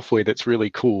free software that's really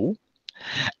cool.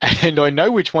 And I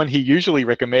know which one he usually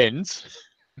recommends.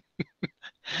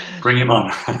 Bring him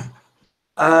on.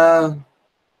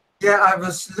 Yeah, I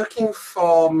was looking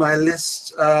for my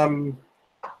list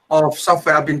of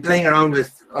software. I've been playing around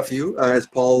with a few, as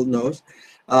Paul knows.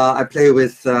 I play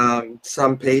with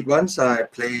some paid ones. I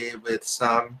play with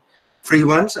some free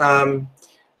ones.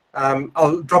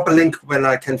 I'll drop a link when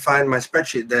I can find my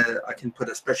spreadsheet there. I can put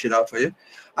a spreadsheet out for you.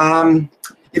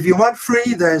 If you want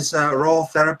free, there's Raw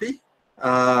Therapy.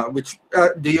 Which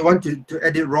do you want to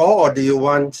edit RAW, or do you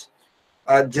want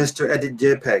just to edit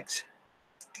JPEGs?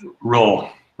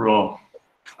 Raw.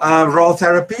 Raw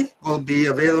Therapy will be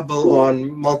available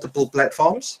on multiple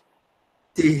platforms.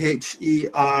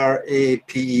 THERAPEE,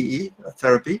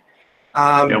 therapy.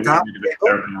 Yeah, we Dark need a bit of Table.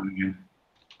 therapy on again.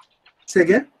 Say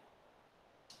again?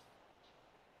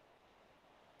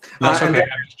 That's okay. Then,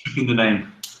 I'm just checking the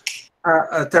name.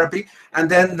 therapy. And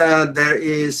then there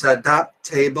is a Dark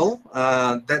Table.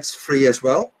 That's free as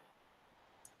well.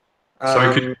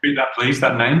 Sorry, could you repeat that, please,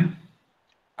 that name?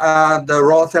 The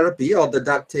Raw Therapy or the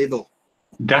Dark Table?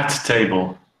 Dat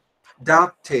Table.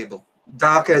 Dark Table.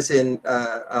 Dark as in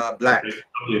black. Okay,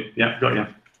 got you. Yeah, got you.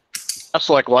 That's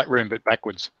like Lightroom, but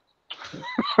backwards.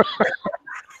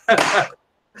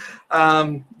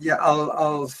 Yeah,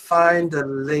 I'll find the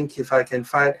link if I can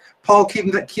find. Paul,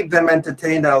 keep them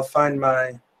entertained. I'll find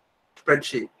my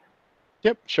spreadsheet.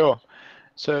 Yep, sure.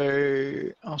 So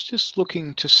I was just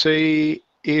looking to see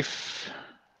if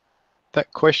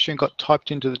that question got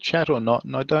typed into the chat or not,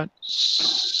 and I don't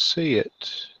see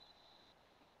it.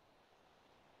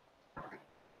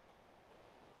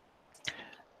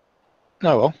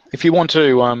 No, well, if you want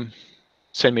to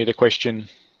send me the question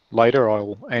later,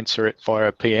 I'll answer it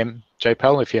via PM,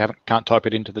 JPAL, if you can't type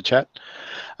it into the chat.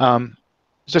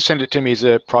 Just send it to me as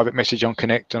a private message on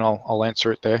Connect and I'll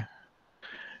answer it there.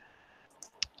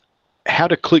 How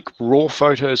to click raw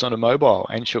photos on a mobile?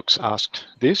 Anshuk's asked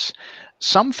this.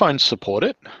 Some phones support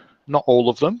it, not all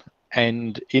of them.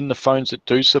 And in the phones that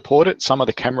do support it, some of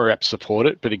the camera apps support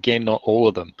it, but again, not all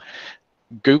of them.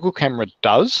 Google Camera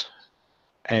does,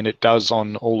 and it does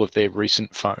on all of their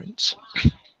recent phones.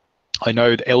 I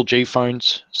know the LG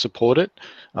phones support it.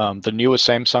 The newer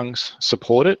Samsungs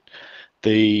support it.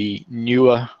 The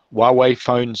newer Huawei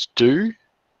phones do.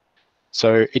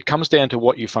 So it comes down to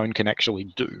what your phone can actually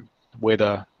do,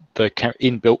 whether the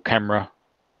inbuilt camera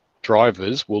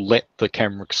drivers will let the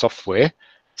camera software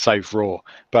save RAW.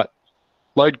 But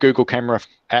load Google Camera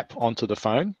app onto the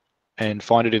phone and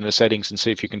find it in the settings and see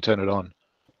if you can turn it on.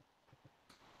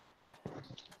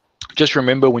 Just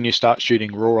remember when you start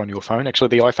shooting RAW on your phone, actually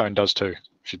the iPhone does too,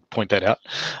 should point that out,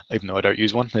 even though I don't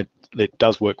use one, it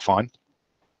does work fine.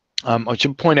 I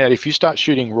should point out, if you start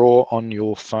shooting RAW on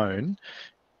your phone,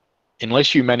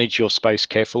 unless you manage your space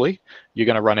carefully, you're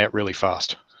going to run out really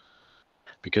fast,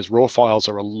 because RAW files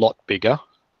are a lot bigger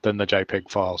than the JPEG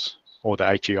files or the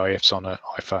HEIFs on an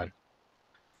iPhone.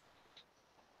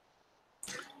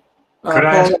 Could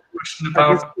I ask a question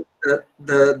about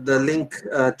the link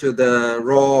to the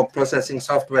RAW processing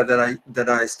software that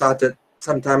I started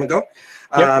some time ago?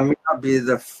 Yep. May not be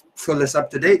the fullest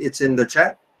up to date. It's in the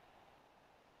chat.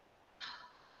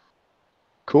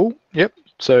 Cool. Yep.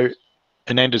 So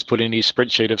Ananda's put in his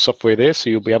spreadsheet of software there, so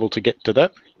you'll be able to get to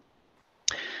that.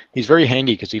 He's very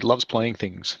handy because he loves playing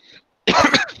things.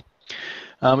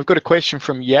 We've got a question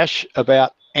from Yash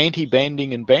about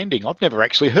anti-banding and banding. I've never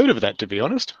actually heard of that, to be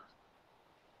honest.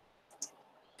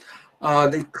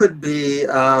 They could be.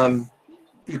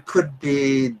 It could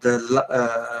be the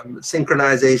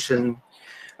synchronization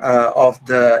of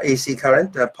the AC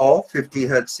current, Paul, 50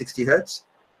 hertz, 60 hertz.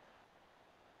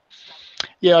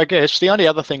 Yeah, I guess the only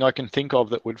other thing I can think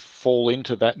of that would fall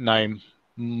into that name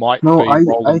might No, be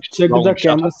I checked the rolling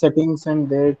camera shutter. settings and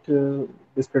that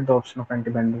displayed the option of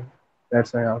anti-banding.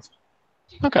 That's why I asked.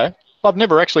 Okay, I've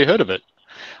never actually heard of it.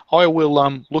 I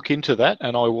will look into that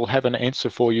and I will have an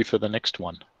answer for you for the next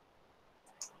one.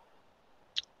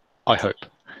 I hope.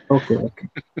 Okay, okay.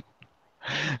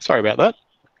 Sorry about that.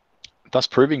 Thus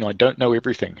proving I don't know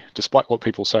everything, despite what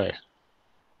people say.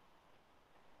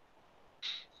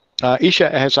 Isha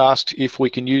has asked if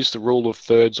we can use the rule of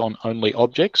thirds on only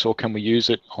objects, or can we use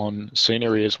it on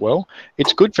scenery as well?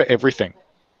 It's good for everything.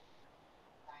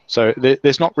 So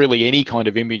there's not really any kind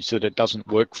of image that it doesn't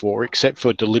work for, except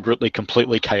for deliberately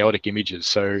completely chaotic images.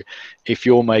 So if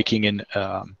you're making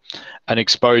an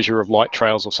exposure of light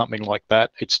trails or something like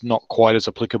that, it's not quite as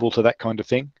applicable to that kind of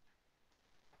thing.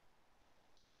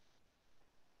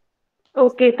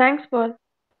 Okay, thanks, Paul.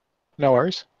 No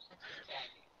worries.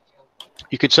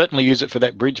 You could certainly use it for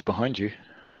that bridge behind you.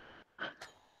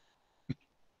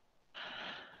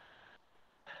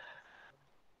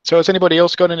 So has anybody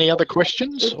else got any other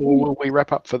questions, or will we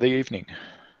wrap up for the evening?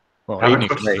 Well, I have evening a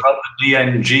for question me. about the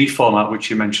DNG format, which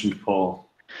you mentioned, Paul.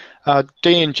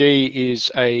 DNG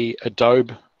is a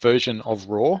Adobe version of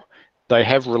RAW. They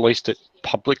have released it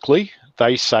publicly.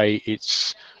 They say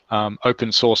it's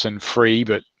open source and free,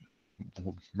 but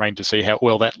we'll wait to see how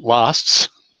well that lasts.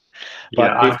 Yeah,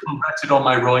 But I've converted all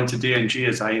my RAW into DNG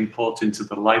as I import into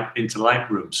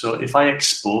Lightroom. So if I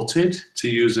exported to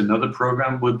use another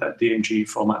program, would that DNG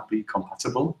format be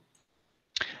compatible?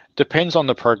 Depends on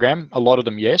the program. A lot of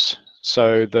them, yes.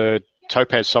 So the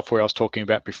Topaz software I was talking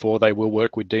about before, they will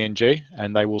work with DNG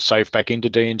and they will save back into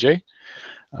DNG.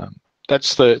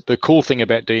 That's the cool thing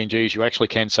about DNG is you actually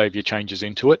can save your changes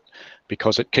into it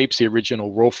because it keeps the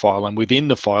original raw file, and within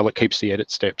the file it keeps the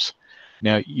edit steps.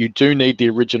 Now you do need the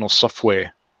original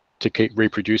software to keep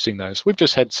reproducing those. We've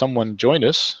just had someone join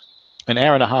us an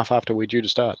hour and a half after we're due to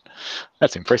start.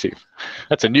 That's impressive.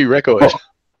 That's a new record.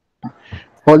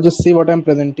 I'll just see what I'm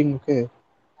presenting, okay,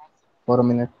 for a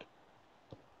minute.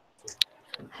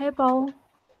 Hey, Paul.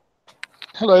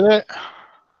 Hello there.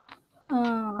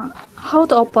 How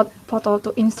to upload photo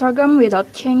to Instagram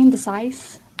without changing the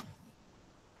size?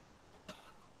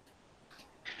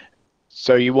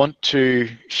 So you want to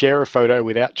share a photo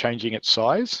without changing its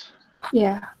size?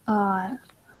 Yeah.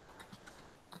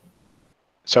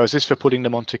 So is this for putting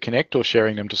them onto Connect or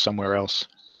sharing them to somewhere else?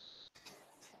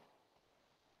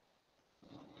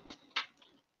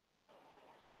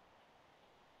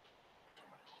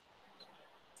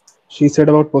 She said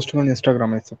about posting on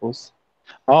Instagram, I suppose.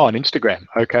 Oh, on Instagram.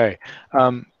 Okay.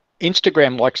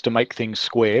 Instagram likes to make things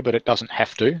square, but it doesn't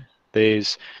have to.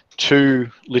 There's two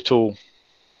little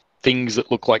things that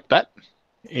look like that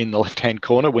in the left-hand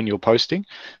corner when you're posting,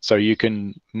 so you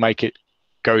can make it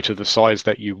go to the size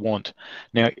that you want.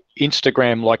 Now,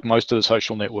 Instagram, like most of the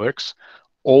social networks,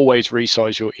 always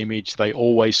resize your image. They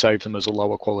always save them as a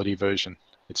lower quality version.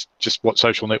 It's just what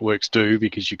social networks do,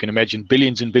 because you can imagine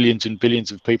billions and billions and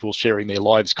billions of people sharing their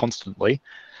lives constantly.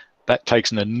 That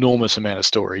takes an enormous amount of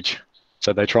storage,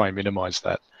 so they try and minimize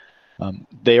that.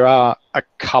 There are a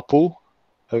couple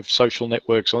of social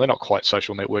networks, well, they're not quite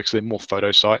social networks, they're more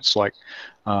photo sites, like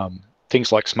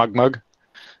things like SmugMug,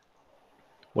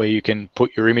 where you can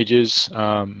put your images.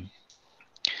 Trying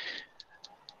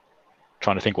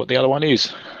to think what the other one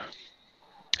is.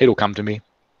 It'll come to me.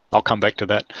 I'll come back to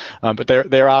that. But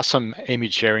there are some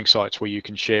image sharing sites where you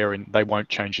can share and they won't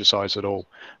change your size at all.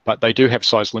 But they do have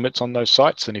size limits on those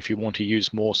sites, and if you want to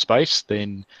use more space,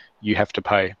 then you have to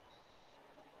pay.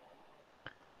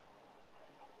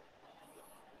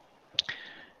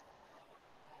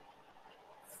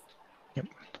 Yep.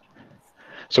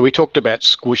 So we talked about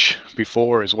Squish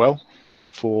before as well,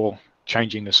 for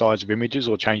changing the size of images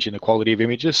or changing the quality of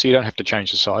images. So you don't have to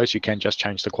change the size, you can just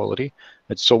change the quality.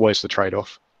 It's always the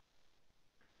trade-off.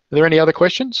 Are there any other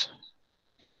questions?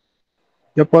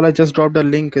 Yeah, Paul, I just dropped a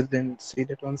link and then see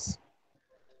that once.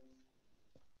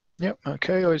 Yep,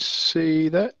 okay, I see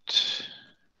that.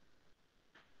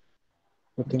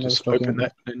 Just open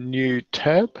that in a new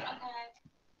tab.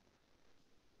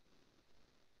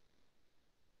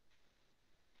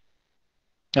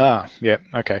 Ah, yeah,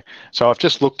 okay. So I've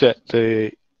just looked at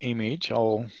the image.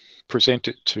 I'll present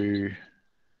it to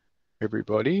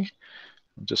everybody.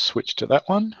 I'll just switch to that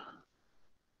one.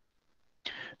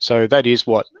 So that is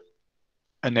what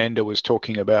Ananda was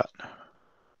talking about.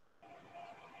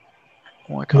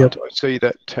 Why can't I see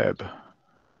that tab?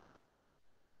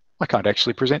 I can't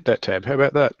actually present that tab. How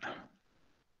about that?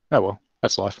 Oh, well,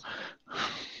 that's life.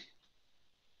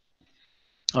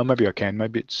 Oh, maybe I can.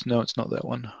 Maybe it's, no, it's not that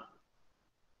one.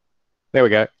 There we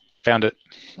go. Found it.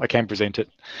 I can present it.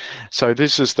 So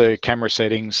this is the camera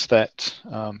settings that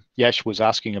Yash was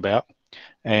asking about,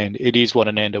 and it is what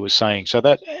Ananda was saying. So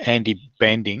that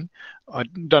anti-banding, I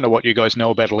don't know what you guys know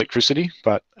about electricity,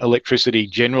 but electricity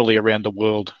generally around the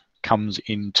world comes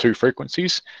in two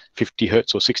frequencies, 50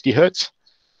 hertz or 60 hertz.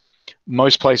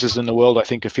 Most places in the world, I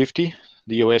think, are 50.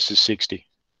 The US is 60.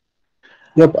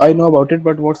 Yep, I know about it,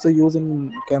 but what's the use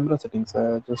in camera settings?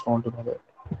 I just want to know that.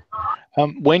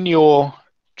 When you're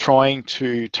trying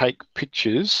to take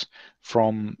pictures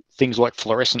from things like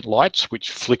fluorescent lights,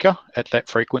 which flicker at that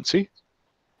frequency,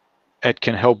 it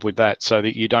can help with that so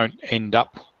that you don't end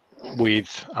up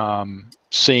with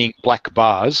seeing black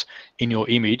bars in your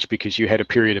image because you had a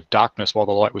period of darkness while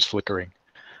the light was flickering.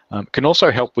 Can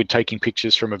also help with taking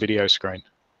pictures from a video screen.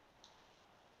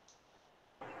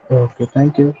 Okay,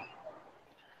 thank you.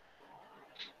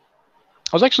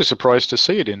 I was actually surprised to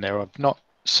see it in there. I've not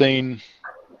seen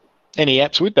any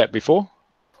apps with that before.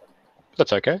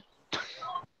 That's okay.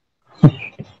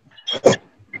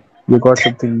 You got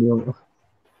something new.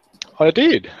 I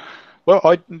did. Well,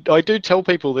 I do tell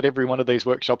people that every one of these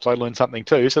workshops I learn something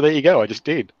too. So there you go. I just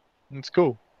did. It's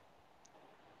cool.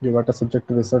 You got a subject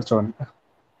to research on.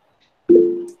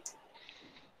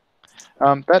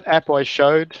 That app I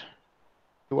showed,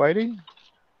 Kuwaiti,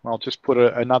 I'll just put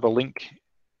another link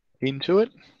into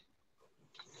it.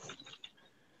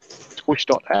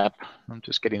 Squish.app. I'm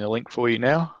just getting the link for you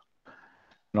now.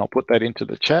 And I'll put that into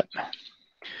the chat.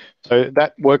 So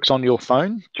that works on your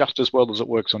phone just as well as it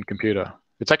works on computer.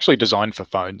 It's actually designed for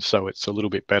phones, so it's a little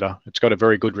bit better. It's got a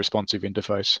very good responsive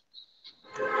interface.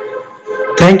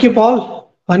 Thank you,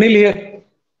 Paul. Anil here.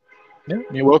 Yeah,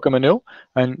 you're welcome, Anil.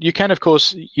 And you can, of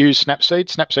course, use Snapseed.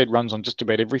 Snapseed runs on just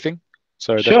about everything.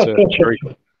 So that's a very,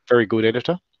 very good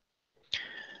editor.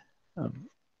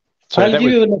 So I'll that give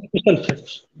was you special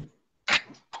tips.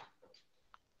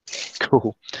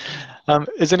 cool.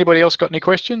 Has anybody else got any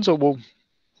questions, or we'll?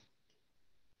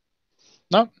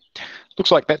 No,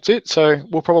 looks like that's it. So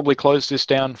we'll probably close this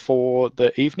down for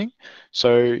the evening.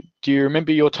 So do you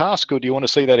remember your task, or do you want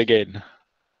to see that again?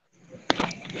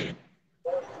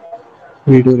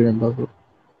 We do remember, bro.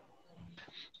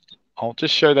 I'll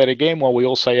just show that again while we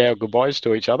all say our goodbyes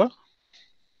to each other.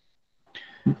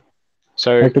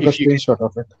 So I took a if you screenshot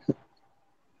of it.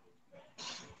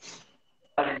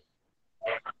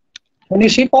 Can you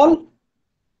see, Paul?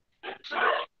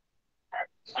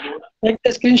 Take the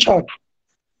screenshot.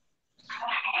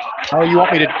 Oh, you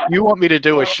want me to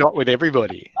do a shot with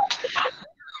everybody?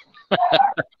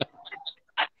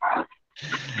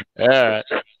 All right.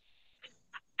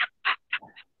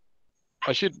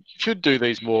 I should do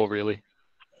these more, really.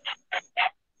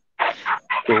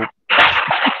 Cool.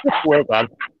 Well done.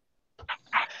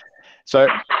 So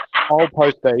I'll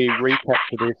post a recap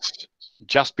to this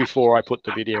just before I put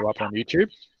the video up on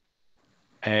YouTube,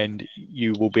 and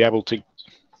you will be able to.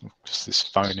 This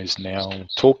phone is now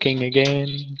talking again.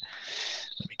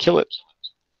 Let me kill it.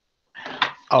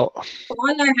 Oh,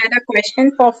 Paul, I had a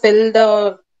question for fill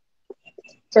the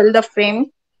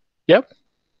frame. Yep.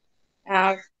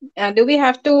 Do we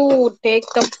have to take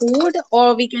the food,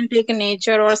 or we can take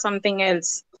nature or something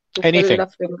else to Anything. fill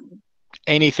the frame?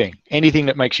 Anything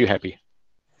that makes you happy.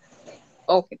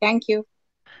 Okay, thank you.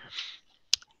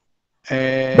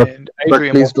 And But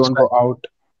Adrian please wants to don't go out.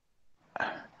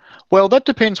 Well, that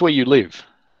depends where you live.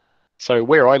 So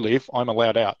where I live, I'm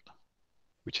allowed out,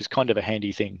 which is kind of a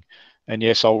handy thing. And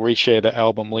yes, I'll reshare the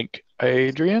album link,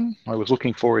 Adrian. I was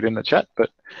looking for it in the chat, but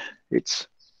it's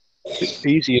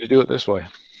easier to do it this way.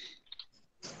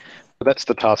 So that's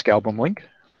the task album link.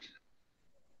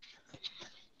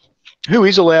 Who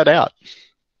is allowed out?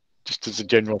 Just as a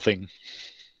general thing.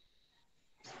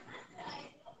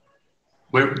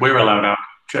 We're allowed out.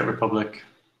 Czech Republic.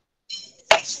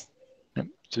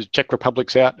 So Czech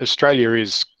Republic's out. Australia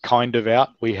is kind of out.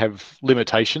 We have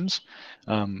limitations.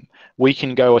 We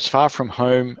can go as far from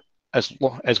home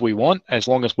as we want, as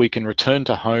long as we can return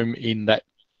to home in that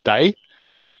day.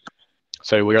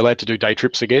 So we're allowed to do day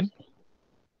trips again.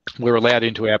 We're allowed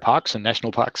into our parks and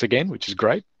national parks again, which is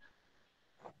great.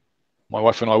 My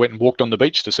wife and I went and walked on the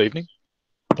beach this evening.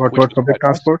 What about public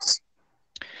transports?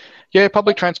 Yeah,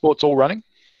 public transport's all running.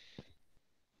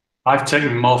 I've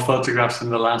taken more photographs in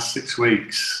the last 6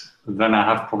 weeks than I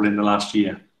have probably in the last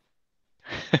year.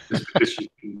 Just because you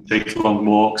can take long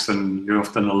walks and you're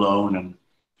often alone, and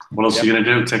what else are you going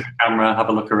to do? Take a camera, have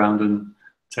a look around and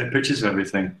take pictures of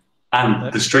everything.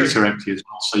 And the streets are empty as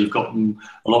well, so you've got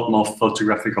a lot more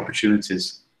photographic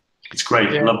opportunities. It's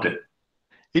great, Yeah. loved it.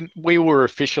 We were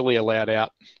officially allowed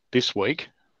out this week,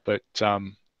 but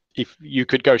if you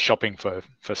could go shopping for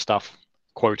stuff,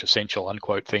 quote, essential,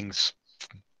 unquote, things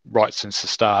right since the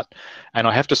start. And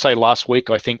I have to say, last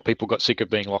week, I think people got sick of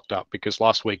being locked up, because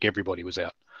last week everybody was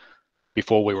out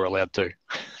before we were allowed to.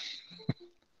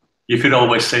 You could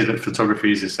always say that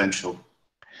photography is essential.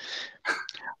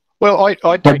 Well, I'd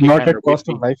But take a not camera at cost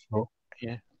with of me. life, bro.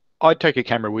 Yeah, I'd take a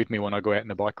camera with me when I go out on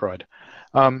a bike ride.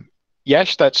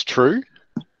 Yash, that's true.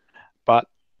 But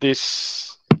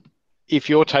if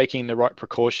you're taking the right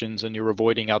precautions and you're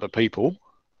avoiding other people,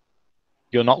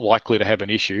 you're not likely to have an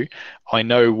issue. I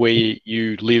know where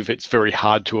you live, it's very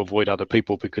hard to avoid other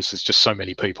people because there's just so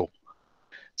many people.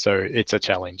 So it's a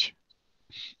challenge.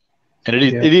 And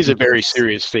it is a very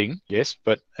serious thing, yes,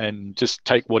 and just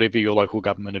take whatever your local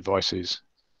government advice is.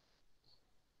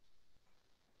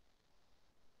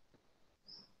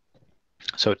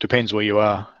 So it depends where you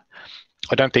are.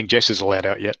 I don't think Jess is allowed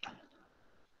out yet.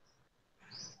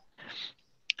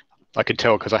 I can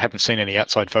tell because I haven't seen any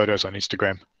outside photos on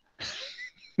Instagram.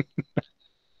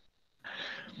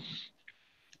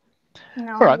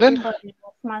 No, All right then. everybody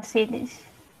must see this.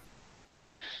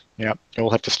 Yeah, you'll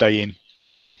have to stay in.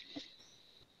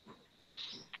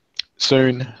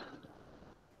 Soon.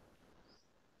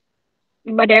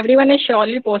 But everyone is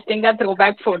surely posting their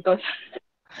throwback photos.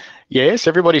 Yes,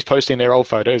 everybody's posting their old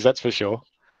photos, that's for sure.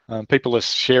 People are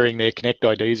sharing their Connect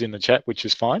IDs in the chat, which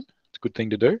is fine. It's a good thing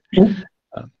to do.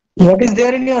 What is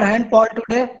there in your hand, Paul,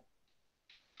 today?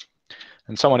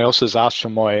 And someone else has asked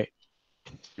from my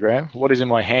Instagram, what is in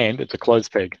my hand? It's a clothes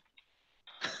peg.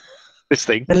 This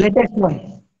thing. The latest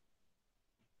one.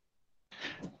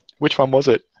 Which one was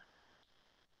it?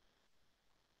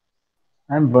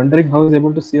 I'm wondering how he's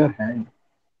able to see your hand.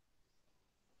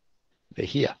 They're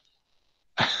here.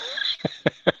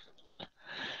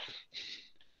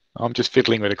 I'm just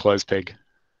fiddling with a clothes peg.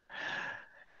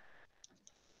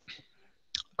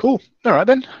 Cool. All right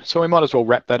then. So we might as well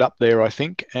wrap that up there, I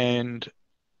think. And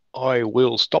I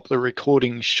will stop the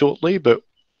recording shortly, but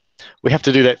we have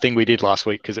to do that thing we did last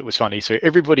week because it was funny. So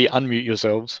everybody unmute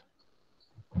yourselves.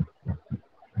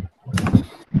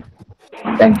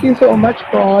 Thank you so much,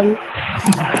 Paul.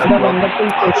 What a wonderful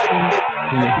session.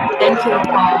 Thank you,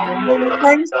 Paul.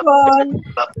 Thanks, Paul.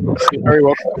 You're very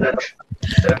welcome.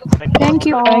 Thank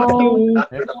you, Thank Paul. you.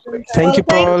 Thank you,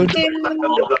 Paul. Thank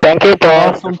you. Thank you,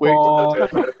 Paul. If we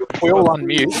all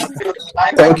unmute,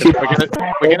 Thank you.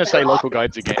 we're gonna say local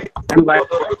guides again. Bye.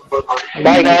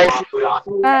 Bye, guys.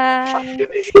 Bye.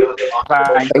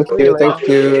 Bye. Thank you. Thank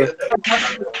you.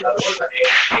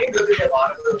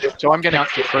 So I'm going to count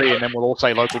to 3, and then we'll all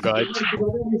say local guides.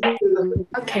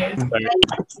 Okay.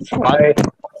 So, 1,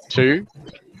 2,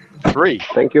 3.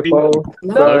 Thank you, Paul.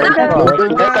 Local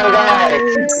Local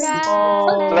guides.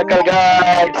 Local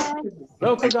guides.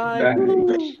 Local guide.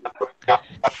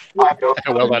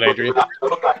 Well done, Adrian.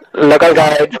 Local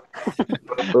guide.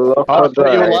 I thought you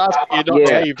were last, but you're not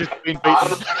there. You've just been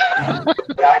beaten.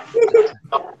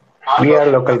 We are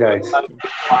local guys. All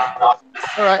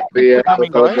right. We are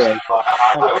Coming, local guys. guys.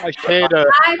 I shared a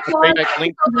feedback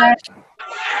link.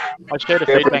 I shared a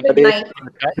feedback link in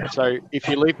the chat. So if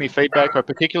you leave me feedback, I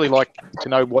particularly like to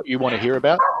know what you want to hear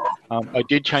about. I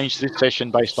did change this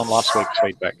session based on last week's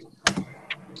feedback.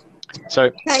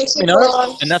 So, Thanks, you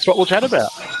know, and that's what we'll chat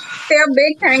about. Say a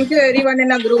big thank you, everyone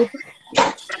in a group.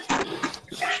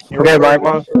 Okay, bye,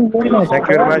 Paul. Thank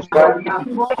you very much.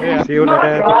 Yeah. See you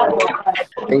later.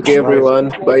 Thank you, everyone.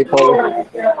 Bye, Paul.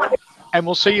 And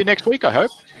we'll see you next week, I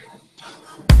hope.